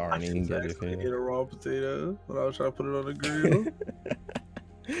use the iron ingot if I it. ate a raw potato when I was trying to put it on the grill.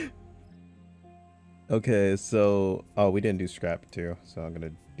 Okay, so we didn't do scrap too, so I'm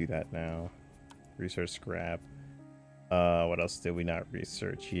gonna do that now. Research scrap. What else did we not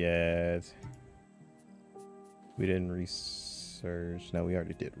research yet? We didn't research. No, we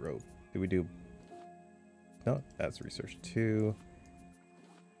already did rope. Did we do? No, that's research 2.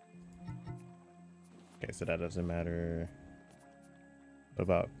 Okay, so that doesn't matter. What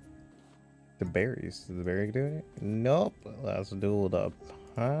about the berries? Is the berry doing it? Nope. Let's do the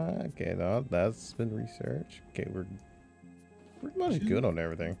pie. Okay, no, that's been researched. Okay, we're pretty much good on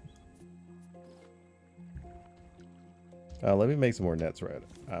everything. Let me make some more nets right.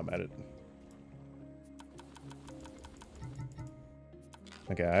 I'm at it.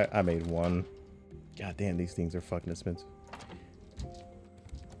 Okay, I made 1. God damn, these things are fucking expensive.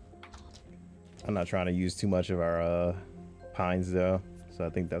 I'm not trying to use too much of our pines though, so I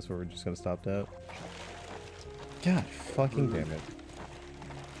think that's where we're just gonna stop that. God fucking damn it.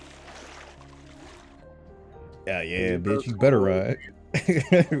 Yeah, bitch, you better ride.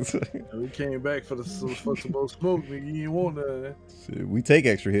 We came back for some more smoke, nigga. You didn't want none. Shit, we take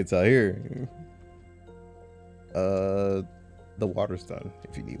extra hits out here. The water's done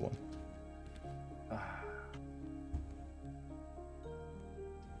if you need one.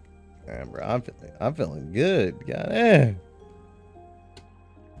 Man, bro, I'm feeling good. God damn.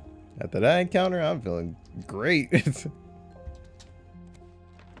 After that encounter, I'm feeling great.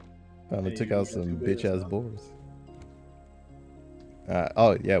 Finally took out some bitch ass boars.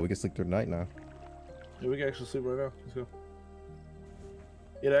 Oh yeah, we can sleep through the night now. Yeah, we can actually sleep right now. Let's go.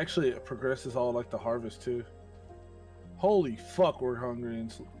 It actually progresses all like the harvest too. Holy fuck, we're hungry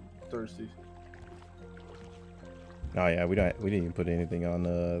and thirsty. Oh yeah, we didn't even put anything on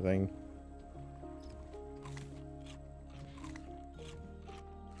the thing.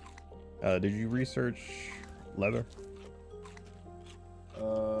 Did you research leather?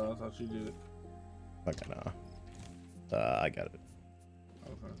 I thought you did it. Okay, nah. I got it.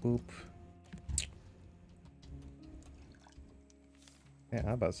 Okay. Boop. Yeah,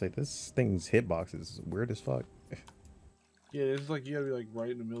 I'm about to say this thing's hitbox is weird as fuck. Yeah, it's like you gotta be like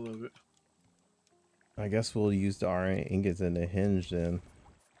right in the middle of it. I guess we'll use the iron ingots and the hinge then,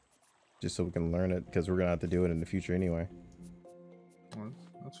 just so we can learn it, because we're gonna have to do it in the future anyway. Well,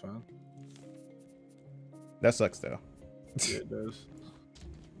 that's fine. That sucks though. Yeah, it does.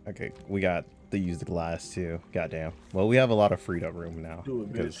 Okay, we got to use the glass too. Goddamn. Well, we have a lot of freed up room now. Do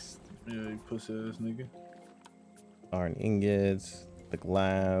it, bitch. Yeah, you pussy ass nigga. Iron ingots, the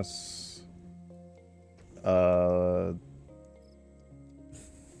glass. Oh,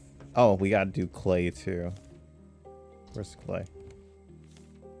 we gotta do clay too. Where's the clay?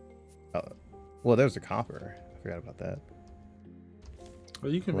 Oh, well, there's the copper. I forgot about that.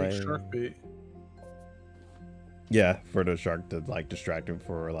 Well, you can clay. make shark bait. Yeah, for the shark to like distract him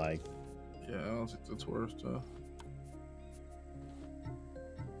for like. Yeah, I don't think that's worth though.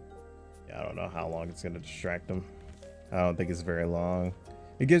 Yeah, I don't know how long it's gonna distract him. I don't think it's very long.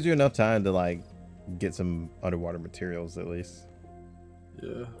 It gives you enough time to like get some underwater materials at least.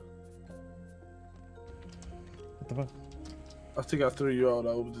 Yeah. What the fuck? I think I threw you out. I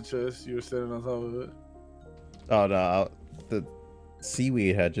opened the chest. You were standing on top of it. Oh no, the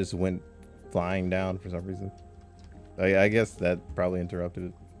seaweed had just went flying down for some reason. I guess that probably interrupted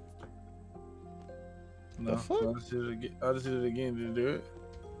it. No, I just did it again. I just did it again. Did it do it?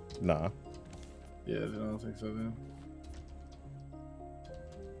 Nah. Yeah, I don't think so then.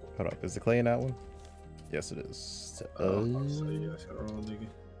 Hold up, is the clay in that one? Yes, it is. I'm sorry, yeah, I said wrong, nigga.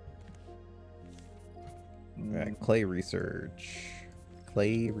 Alright, clay research.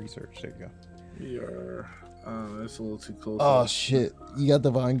 Clay research. There you go. We are. It's a little too close. Oh shit! You got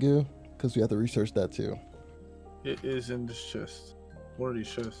the vine goo? Because we have to research that too. It is in this chest. One of these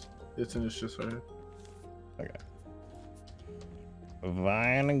chests. It's in this chest right here. Okay.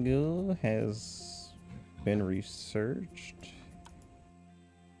 Vinegar has been researched.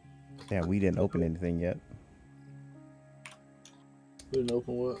 Yeah, we didn't open anything yet. We didn't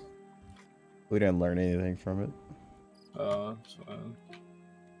open what? We didn't learn anything from it. That's fine.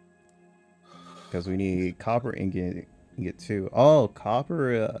 Because we need copper ingot too. Oh,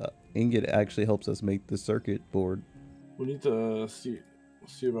 copper ingot actually helps us make the circuit board. We need to see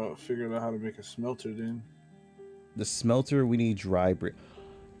about figuring out how to make a smelter then. The smelter, we need dry brick.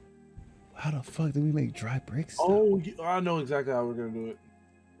 How the fuck do we make dry bricks? Oh, I know exactly how we're gonna do it.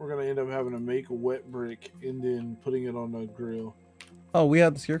 We're gonna end up having to make a wet brick and then putting it on the grill. Oh, we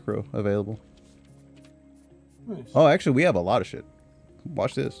have the scarecrow available. Nice. Oh, actually, we have a lot of shit.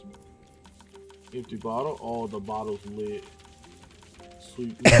 Watch this. Empty bottle. Oh, the bottle's lit.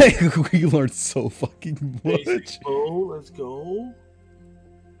 Sweet. We learned so fucking much. Basic bowl. Let's go.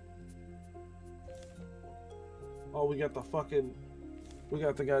 Oh, we got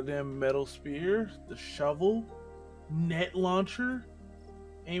the goddamn metal spear, the shovel, net launcher,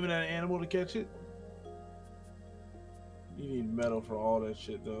 aiming at an animal to catch it. You need metal for all that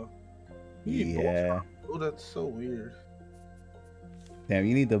shit, though. Yeah. Oh, that's so weird. Damn,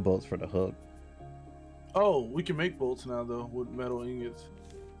 you need the bolts for the hook. Oh, we can make bolts now, though, with metal ingots.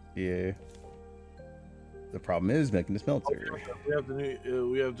 Yeah. The problem is making the smelter. We have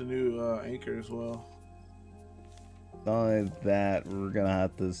the new anchor as well. Not only that, we're gonna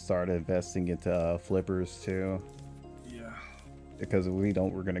have to start investing into flippers too. Yeah. Because if we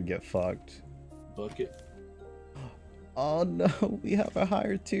don't, we're gonna get fucked. Bucket. Oh no, we have a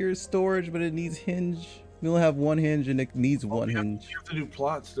higher tier storage, but it needs hinge. We only have one hinge and it needs one hinge. You have to do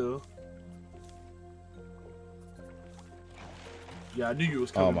plots though. Yeah, I knew you was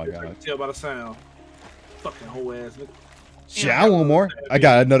coming. Oh my god. I can tell by the sound. Fucking whole ass nigga. Shit, I want more. I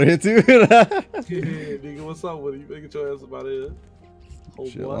got another hit too. Nigga, what's up with you? Making your ass about it.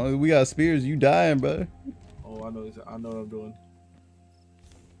 Shit, as long as we got spears, you dying, brother. Oh, I know what I'm doing.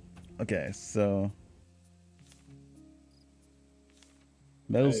 Okay, so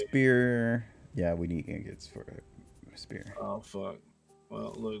metal spear. Yeah, we need ingots for a spear. Oh fuck.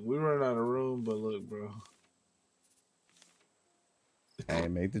 Well, look, we running out of room, but look, bro. Hey,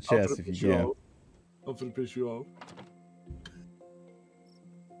 make the chest if you can. I'm finna piss you off.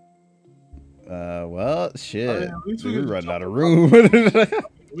 Well, shit. Oh, yeah, we're running out of room. We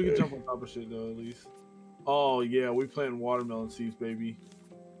can jump on top of shit though, at least. Oh yeah, we planting watermelon seeds, baby.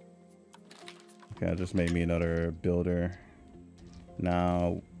 Okay, I just made me another builder.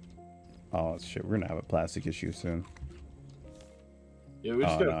 Now, oh shit, we're gonna have a plastic issue soon. Yeah, we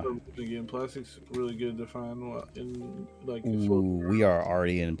just gotta start moving again. Plastic's really good to find in like. Ooh, we are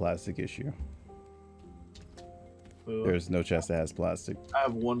already in plastic issue. Well, there's no chest that has plastic. I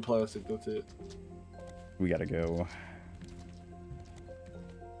have one plastic. That's it. We gotta go.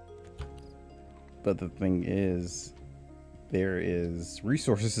 But the thing is, there is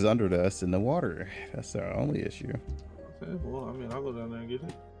resources under us in the water. That's our only issue. Okay, well, I mean, I'll go down there and get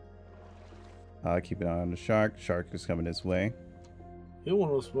it. Keep an eye on the shark. Shark is coming this way. He don't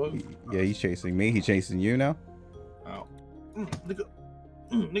want no smoke. Yeah, he's chasing me. He's chasing you now. Ow. Nigga.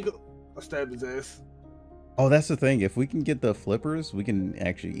 Nigga. I stabbed his ass. Oh, that's the thing. If we can get the flippers, we can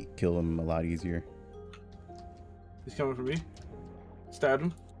actually kill him a lot easier. He's coming for me. Stabbed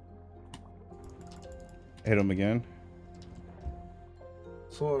him. Hit him again.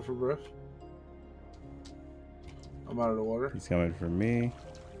 Slow up for breath. I'm out of the water. He's coming for me.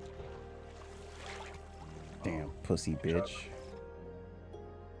 Damn, pussy bitch.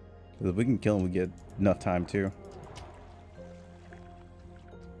 If we can kill him, we get enough time too.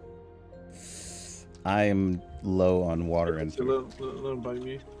 I am low on water and let him bite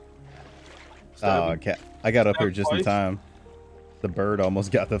me. Oh, okay. I got up here just in time. The bird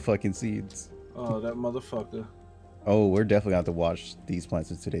almost got the fucking seeds. Oh, that motherfucker. Oh, we're definitely gonna have to watch these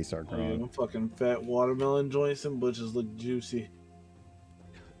plants until they start growing. Yeah, them fucking fat watermelon joints and butches look juicy.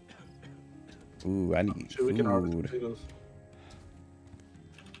 Ooh, I need We can harvest food. potatoes.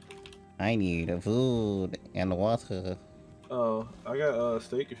 I need food and water. Oh, I got a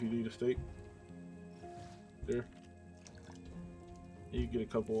steak if you need a steak. There. You can get a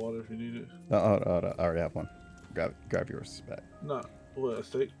cup of water if you need it. Oh, I already have one. Grab yours back. No, what, a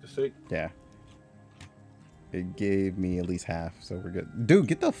steak? A steak? Yeah. It gave me at least half, so we're good. Dude,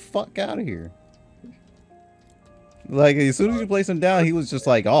 get the fuck out of here. Like, as soon as you place him down, he was just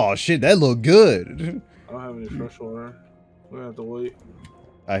like, oh shit, that looked good. I don't have any fresh water. We're gonna have to wait.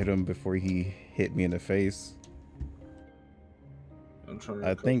 I hit him before he hit me in the face. I'm trying to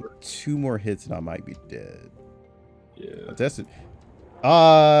I think 2 more hits and I might be dead. Yeah. I tested.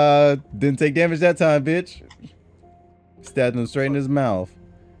 Didn't take damage that time, bitch. Stabbed him straight in his mouth.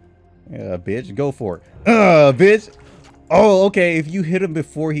 Yeah, bitch, go for it. Bitch. Oh, okay. If you hit him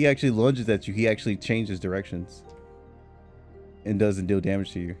before he actually lunges at you, he actually changes directions and doesn't deal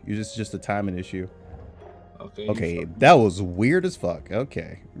damage to you. It's just a timing issue. Okay. Okay, that was weird as fuck.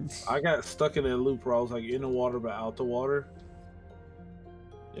 Okay. I got stuck in that loop where I was like in the water but out the water.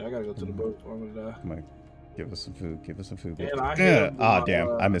 Yeah, I gotta go to the boat or I'm gonna die. Come on. Give us some food. Give us some food. And I hit him, damn.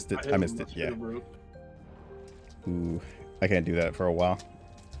 I missed it. I missed it. Yeah. Ooh, I can't do that for a while.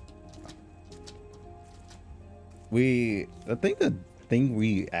 I think the thing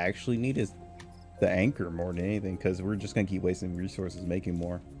we actually need is the anchor more than anything, because we're just gonna keep wasting resources making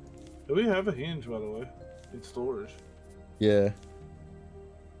more. We have a hinge, by the way, in storage. Yeah.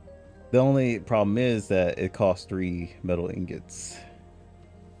 The only problem is that it costs 3 metal ingots.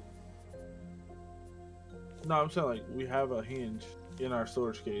 No, I'm saying like we have a hinge in our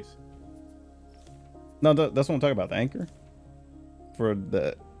storage case. No, that's what I'm talking about. The anchor for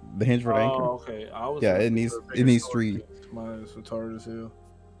the hinge for the anchor. Oh, okay. I was it needs 3. Mine is retarded as hell.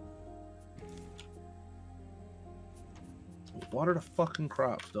 Water the fucking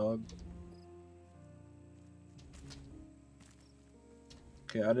crops, dog.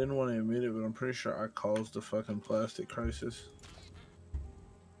 Okay, I didn't want to admit it, but I'm pretty sure I caused the fucking plastic crisis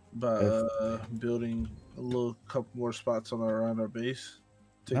by building a little couple more spots around our base.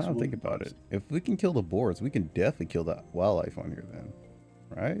 I don't think about it. If we can kill the boars, we can definitely kill the wildlife on here then,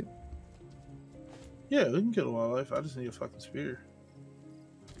 right? Yeah, we can kill the wildlife. I just need a fucking spear.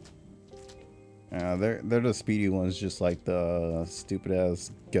 They're the speedy ones, just like the stupid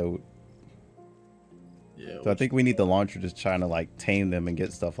ass goat. Yeah. So I think we need the launcher just trying to like tame them and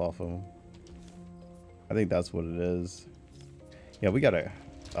get stuff off of them. I think that's what it is. Yeah, we gotta.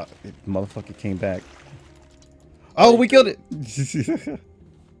 Motherfucker came back. Oh, we killed it.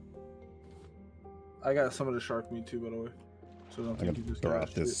 I got some of the shark meat too, by the way. So I don't I'm think you gonna just throw got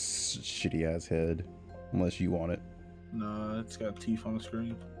out this shitty ass head, unless you want it. Nah, it's got teeth on the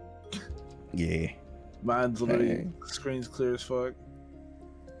screen. Yeah. Mine's literally Hey. screen's clear as fuck.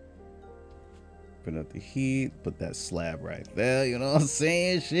 Put up the heat. Put that slab right there. You know what I'm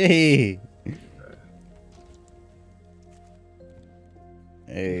saying? Shit.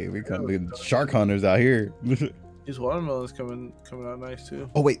 Hey, we come be shark hunters out here. These watermelons coming out nice too.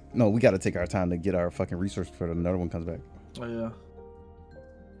 Oh wait, no, we gotta take our time to get our fucking resource before another one comes back. Oh yeah.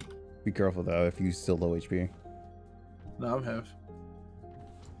 Be careful though if you still low HP. No, I'm half.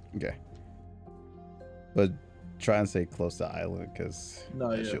 Okay. But try and stay close to island because No,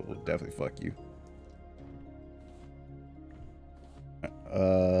 that yeah. shit will definitely fuck you.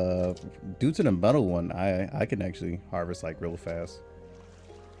 Due to the metal one, I can actually harvest like real fast.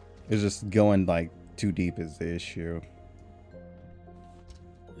 It's just going like too deep is the issue.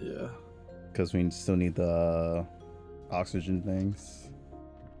 Yeah. Because we still need the oxygen things.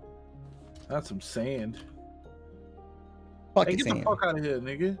 That's some sand. Fuck Hey, it, get sand. the fuck out of here,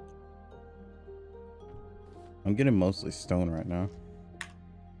 nigga. I'm getting mostly stone right now.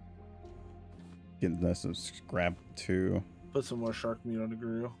 Getting us some scrap too. Put some more shark meat on the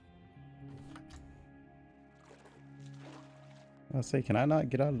grill. I'll say, can I not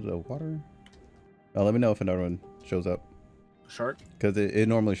get out of the water? Oh, let me know if another one shows up. Shark? Because it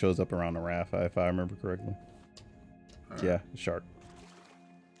normally shows up around the raft, if I remember correctly. Alright. Yeah, shark.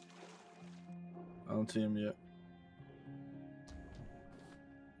 I don't see him yet.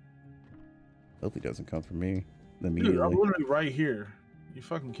 Hope he doesn't come for me Dude, immediately. I'm literally right here. You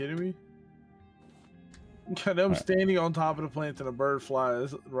fucking kidding me? God, I'm standing on top of the plant and a bird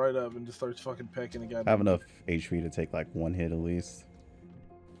flies right up and just starts fucking pecking the guy. I have enough HP to take like one hit at least.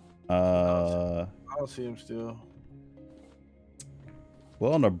 I don't see him still.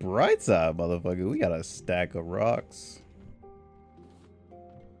 Well, on the bright side, motherfucker, we got a stack of rocks.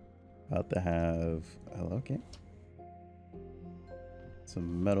 About to have, oh, okay,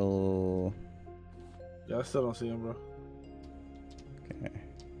 some metal. Yeah, I still don't see him, bro. Okay,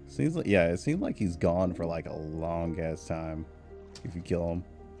 seems like, yeah, it seems like he's gone for like a long ass time. If you kill him,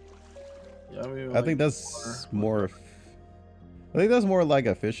 Yeah, I mean, I think that's more. I think that's more like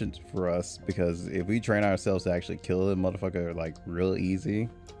efficient for us because if we train ourselves to actually kill the motherfucker like real easy,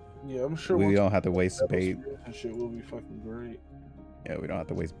 yeah, I'm sure we don't have to waste that bait. and shit will be fucking great. Yeah, we don't have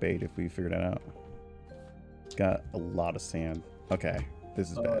to waste bait if we figure that out. Got a lot of sand. Okay,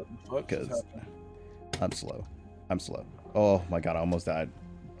 this is bad because I'm slow. I'm slow. Oh my god, I almost died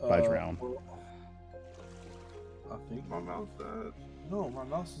by drown. Well, I think my mouse died. No, my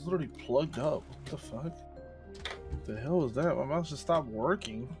mouse is literally plugged up. What the fuck? What the hell is that? My mouse just stopped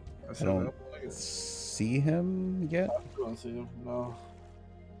working. I don't see him yet I don't see him. No.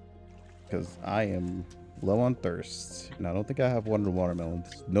 because I am low on thirst, and I don't think I have one of the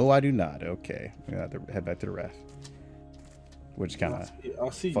watermelons. No, I do not. Okay, I'm gonna have to head back to the raft, which kind of I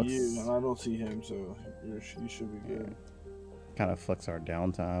see you, and I don't see him, so you should be good. kind of fucks our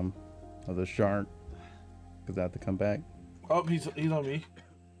downtime of the shark because I have to come back. Oh, he's on me.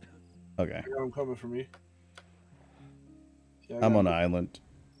 Okay, I got him coming for me. Yeah, I'm on an island.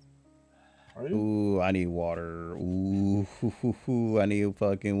 Are you? Ooh, I need water. Ooh, I need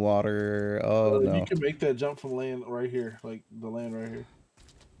fucking water. Oh no. You can make that jump from land right here, like the land right here.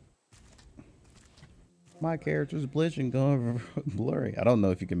 My character's glitching, going blurry. I don't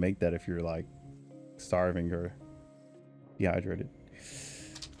know if you can make that if you're like starving or dehydrated.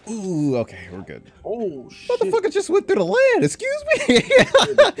 Ooh, okay, we're good. Oh shit! Motherfucker just went through the land. Excuse me.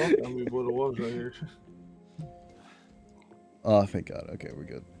 I mean, what it was right here. Oh, thank God. Okay, we're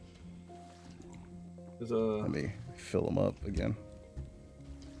good. There's Let me fill them up again.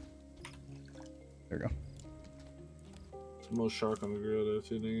 There we go. some more shark on the grill there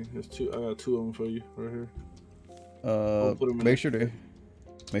too, nigga. There's two. I got two of them for you right here. Put 'em in Make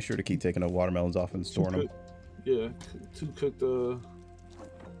sure to keep taking the watermelons off and storing them. Yeah, two cooked. Oh,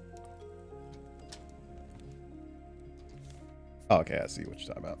 okay, I see what you're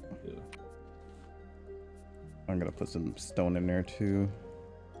talking about. Yeah. I'm gonna put some stone in there too.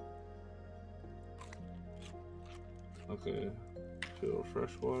 Okay. Fill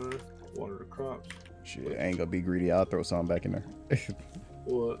fresh water. Water the crops. Shit, I ain't gonna be greedy. I'll throw some back in there.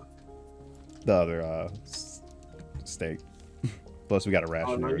 What? The other steak. Plus, we got a ration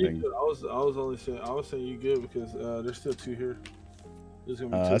Oh, and no, you everything. good. I was only saying. I was saying you good because there's still two here. There's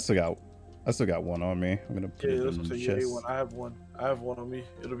gonna be two. I still got one on me. I'm gonna put Yeah, it that's in what the I'm saying. chest. Yeah, one. I have one. I have one on me.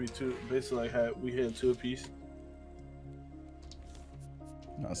 It'll be two. Basically, we had two apiece.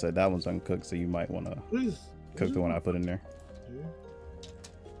 I said that one's uncooked, so you might wanna. What is cook the one I put in there. Yeah.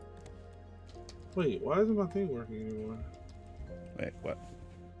 Wait, why isn't my thing working anymore? Wait, what?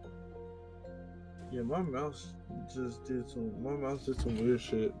 Yeah, my mouse did some weird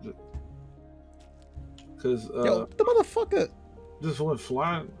shit. Cause Yo, the motherfucker. just went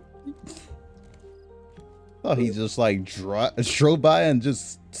flying. Oh, he just like drove by and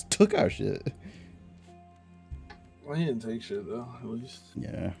just took our shit. Well, he didn't take shit though, at least.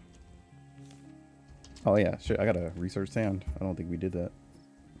 Yeah. Oh yeah, shit. I gotta research sand. I don't think we did that.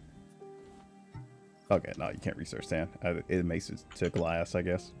 Okay, no, you can't research sand. It makes it to glass, I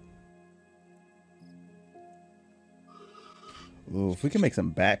guess. Ooh, if we can make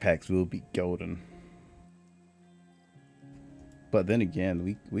some backpacks, we'll be golden. But then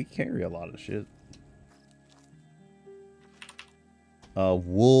again, we carry a lot of shit.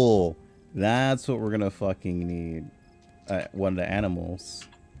 Wool. That's what we're gonna fucking need. One of the animals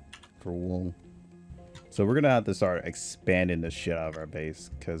for wool. So we're gonna have to start expanding the shit out of our base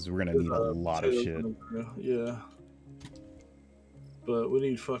because we're gonna need a lot of shit. Yeah. But we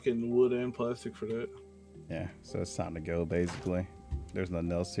need fucking wood and plastic for that. Yeah, so it's time to go basically. There's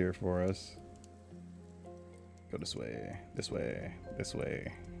nothing else here for us. Go this way, this way, this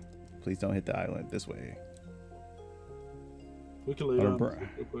way. Please don't hit the island. This way. We can lay down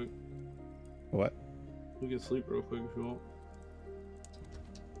real quick. What? We can sleep real quick if you want.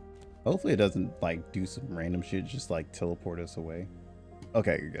 Hopefully it doesn't like do some random shit, just like teleport us away.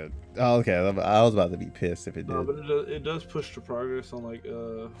 Okay, you're good. Oh, okay, I was about to be pissed if it did. No, but it does push the progress on like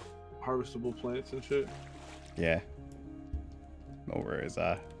harvestable plants and shit. Yeah. No worries.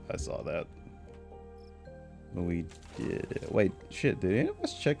 I saw that. We did. Wait, shit. Did any of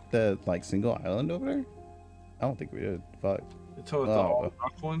us check that like single island over there? I don't think we did. Fuck. You talking about the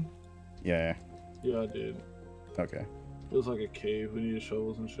rock one? Yeah. Yeah, I did. Okay. It was like a cave. We needed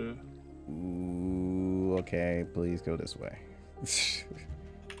shovels and shit. Ooh. Okay. Please go this way.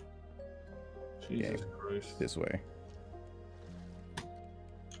 Jesus Christ. This way.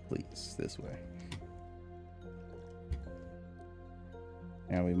 Please, this way.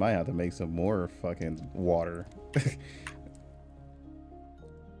 And we might have to make some more fucking water.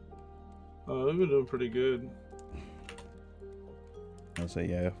 We've been doing pretty good. I'll say,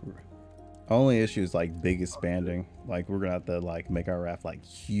 yeah. Only issue is like big expanding. Like we're gonna have to like make our raft like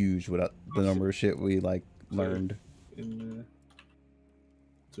huge without the number of shit we like learned. In there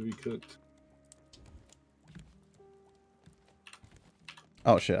to be cooked.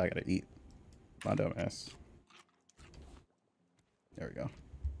 Oh shit, I gotta eat. My dumb ass. There we go.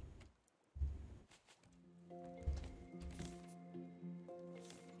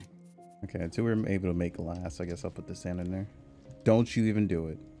 Okay, until we're able to make glass, I guess I'll put the sand in there. Don't you even do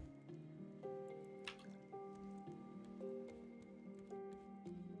it.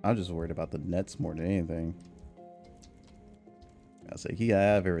 I'm just worried about the nets more than anything. I say he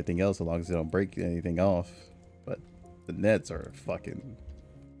have everything else as long as they don't break anything off, but the nets are fucking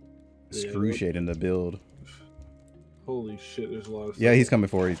excruciating to build. Holy shit, there's a lot of stuff. Yeah, he's coming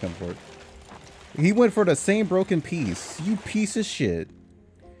for it. He's coming for it. He went for the same broken piece. You piece of shit.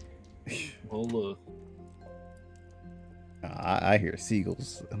 Well, look. I hear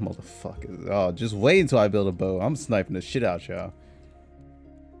seagulls, motherfuckers. Oh, just wait until I build a bow. I'm sniping the shit out y'all.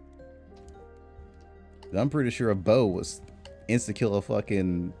 I'm pretty sure a bow was insta-kill a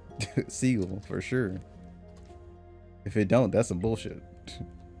fucking seagull for sure. If it don't, that's some bullshit.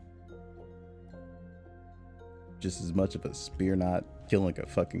 Just as much of a spear not killing a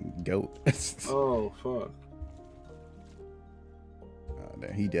fucking goat. Oh, fuck.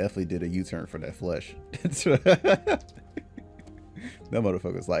 He definitely did a U-turn for that flesh. That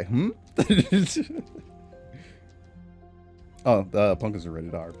motherfucker's like, Oh, the pumpkins are ready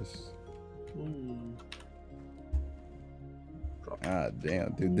to harvest. Ah,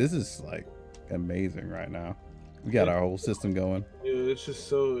 damn, dude, this is like amazing right now. We got our whole system going. Yeah, it's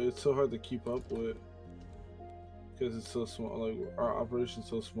so hard to keep up with because it's so small. Like our operation's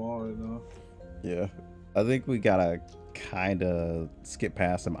so small right now. Yeah, I think we gotta kind of skip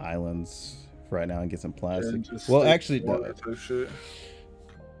past some islands for right now and get some plastic. Well, actually, no.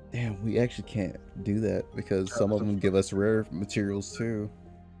 Damn, we actually can't do that because some of them give us rare materials too.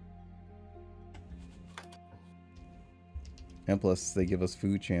 And plus, they give us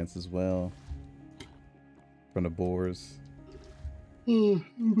food chance as well from the boars. Now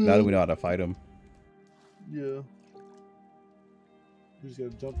that we know how to fight them. Yeah. We just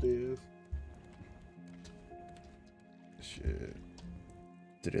gotta jump their ass. Shit.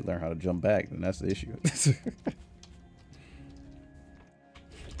 Did they learn how to jump back? Then that's the issue.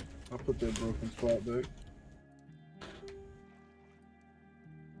 I'll put that broken spot back.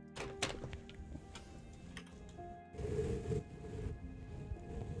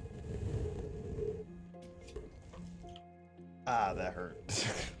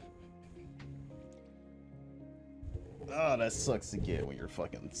 Oh, that sucks to get when you're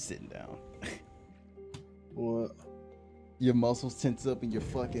fucking sitting down. What? Your muscles tense up in your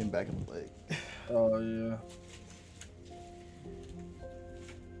fucking back of the leg. Oh yeah.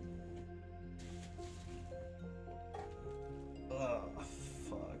 Oh,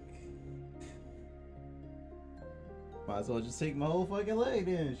 fuck. Might as well just take my whole fucking leg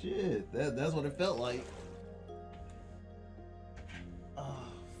then. Shit. That's what it felt like. Oh,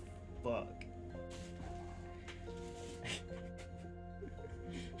 fuck.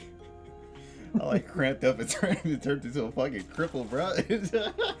 I like cramped up and turned into a fucking cripple, bro.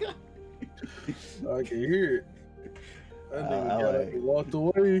 I can hear it. That nigga got up like, and walked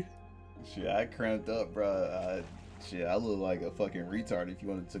away. shit, I cramped up, bro. Shit, I look like a fucking retard if you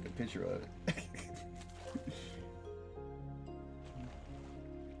wanted to take a picture of it.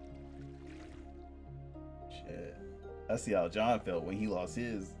 Shit. I see how John felt when he lost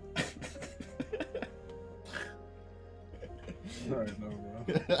his. I already know,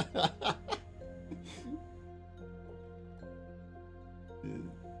 bro.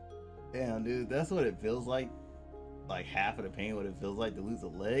 Damn, dude, that's what it feels like. Like half of the pain, what it feels like to lose a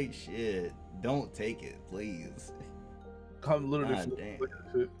leg. Shit, don't take it, please. I'm literally God damn.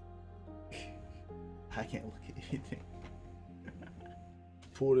 damn. I can't look at anything.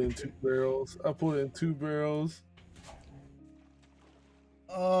 Pulled in 2 barrels. I pulled in 2 barrels.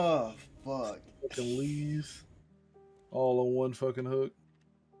 Oh, fuck. Fucking leaves. All on one fucking hook.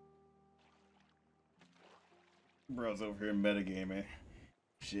 Bro's over here metagaming.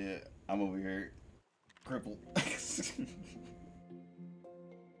 Shit, I'm over here crippled.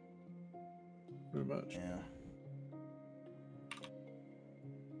 Pretty much. Yeah.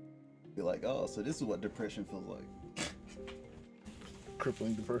 Be like, oh, so this is what depression feels like.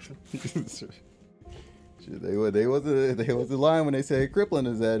 Crippling depression. Shit, they wasn't lying when they said crippling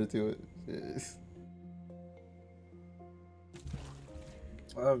is added to it. Shit.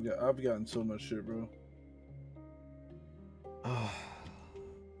 I've gotten so much shit, bro. Oh,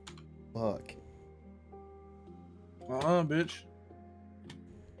 fuck. Bitch.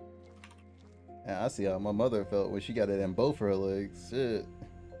 Yeah, I see how my mother felt when she got it in both her legs. Shit.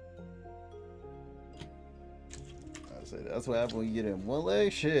 I said that's what happens when you get it in one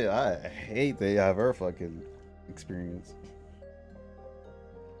leg. Shit, I hate they have her fucking experience.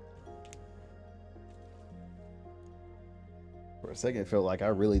 For a second, it felt like I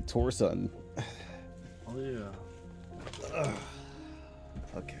really tore something. Oh yeah. Ugh.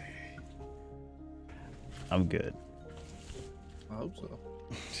 Okay. I'm good. I hope so.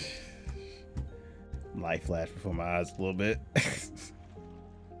 Light flashed before my eyes a little bit.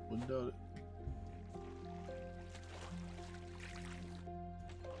 Wouldn't doubt it.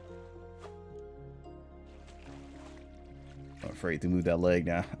 I'm afraid to move that leg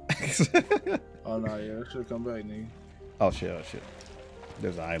now. Oh no, yeah, that should come back, nigga. Oh shit, oh shit.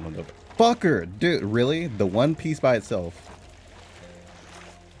 There's an island over. Fucker! Dude, really? The one piece by itself.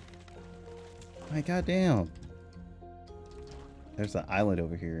 My goddamn. There's an island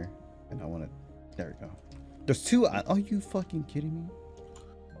over here. And I want to... There we go. There's 2... Are you fucking kidding me?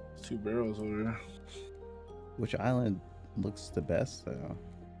 There's 2 barrels over there. Which island looks the best?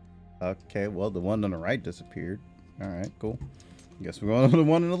 Okay, well, the one on the right disappeared. Alright, cool. Guess we're going to the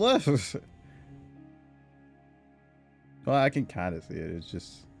one on the left. Well, I can kind of see it. It's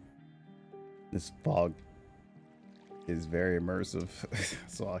just... This fog is very immersive.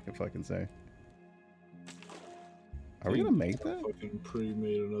 That's all I can fucking say. Are we gonna make that? Fucking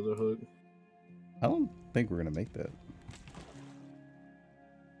pre-made another hook. I don't think we're gonna make that.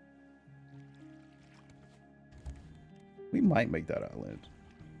 We might make that island.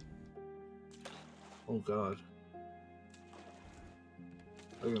 Oh god.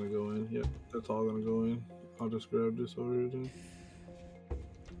 They're gonna go in. Yep, that's all gonna go in. I'll just grab this over here then.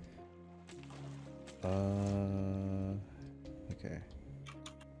 Okay.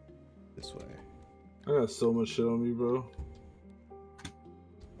 This way. I got so much shit on me, bro.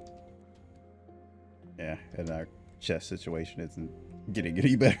 Yeah, and our chest situation isn't getting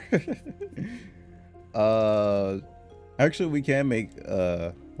any better. Actually, we can make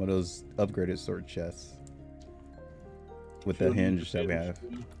one of those upgraded sword chests with the hinge that we have.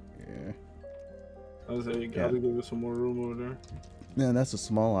 Yeah. I was like, gotta give it some more room over there. Man, that's a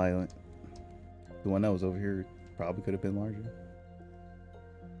small island. The one that was over here probably could have been larger.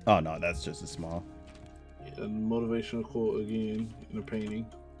 Oh no, that's just as small. A motivational quote again in a painting.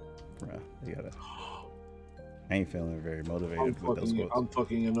 Bruh, you gotta. I ain't feeling very motivated with those quotes. I'm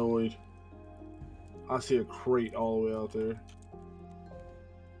fucking annoyed. I see a crate all the way out there.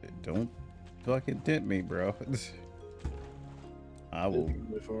 Don't fucking tempt me, bro. I will.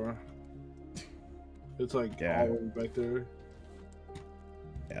 Far. It's like Yeah. all the way back there.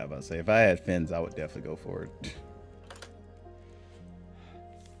 Yeah, I was about to say, if I had fins, I would definitely go for it.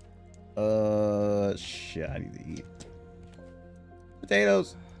 Shit, I need to eat.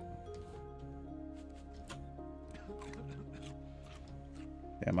 Potatoes!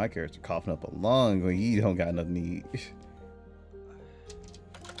 Yeah, my character coughing up a lung when he don't got nothing to eat.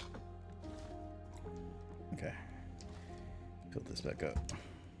 Okay. Fill this back up.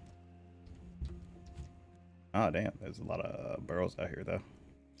 Oh, damn. There's a lot of burrows out here, though.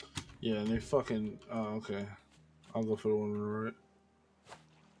 Yeah, and they fucking. Oh, okay. I'll go for the one on the right.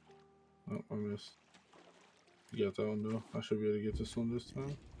 Oh, I missed. You got that one, though. I should be able to get this one this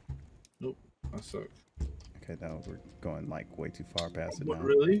time. Nope. I suck. Okay, now we're going, like, way too far past it What, now.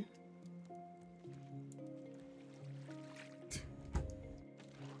 really?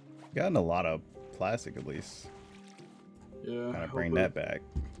 Gotten a lot of plastic, at least. Yeah. Gotta bring that back.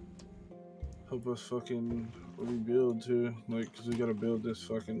 Help us fucking rebuild, too. Like, because we gotta build this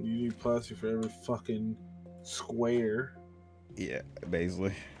fucking. You need plastic for every fucking square. Yeah,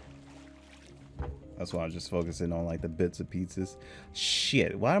 basically. That's why I'm just focusing on, like, the bits of pizzas.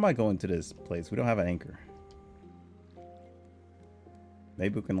 Shit, why am I going to this place? We don't have an anchor.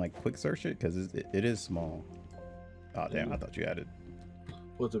 Maybe we can, like, quick search it, because it is small. Oh, damn, I thought you had it.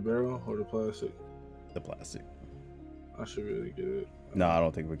 What, the barrel or the plastic? The plastic. I should be able to get it. No, I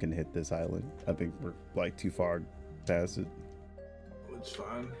don't think we can hit this island. I think we're, like, too far past it. It's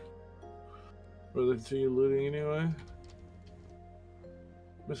fine. Rather continue looting anyway.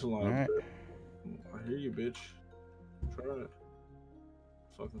 Miss a lot of Alright. bit. I hear you, bitch. Try it.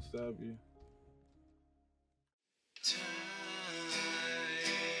 Fucking stab you. Time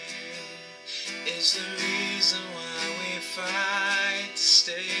is the reason why we fight to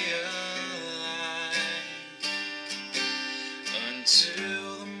stay alive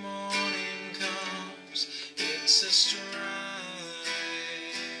until the morning comes. It's a struggle.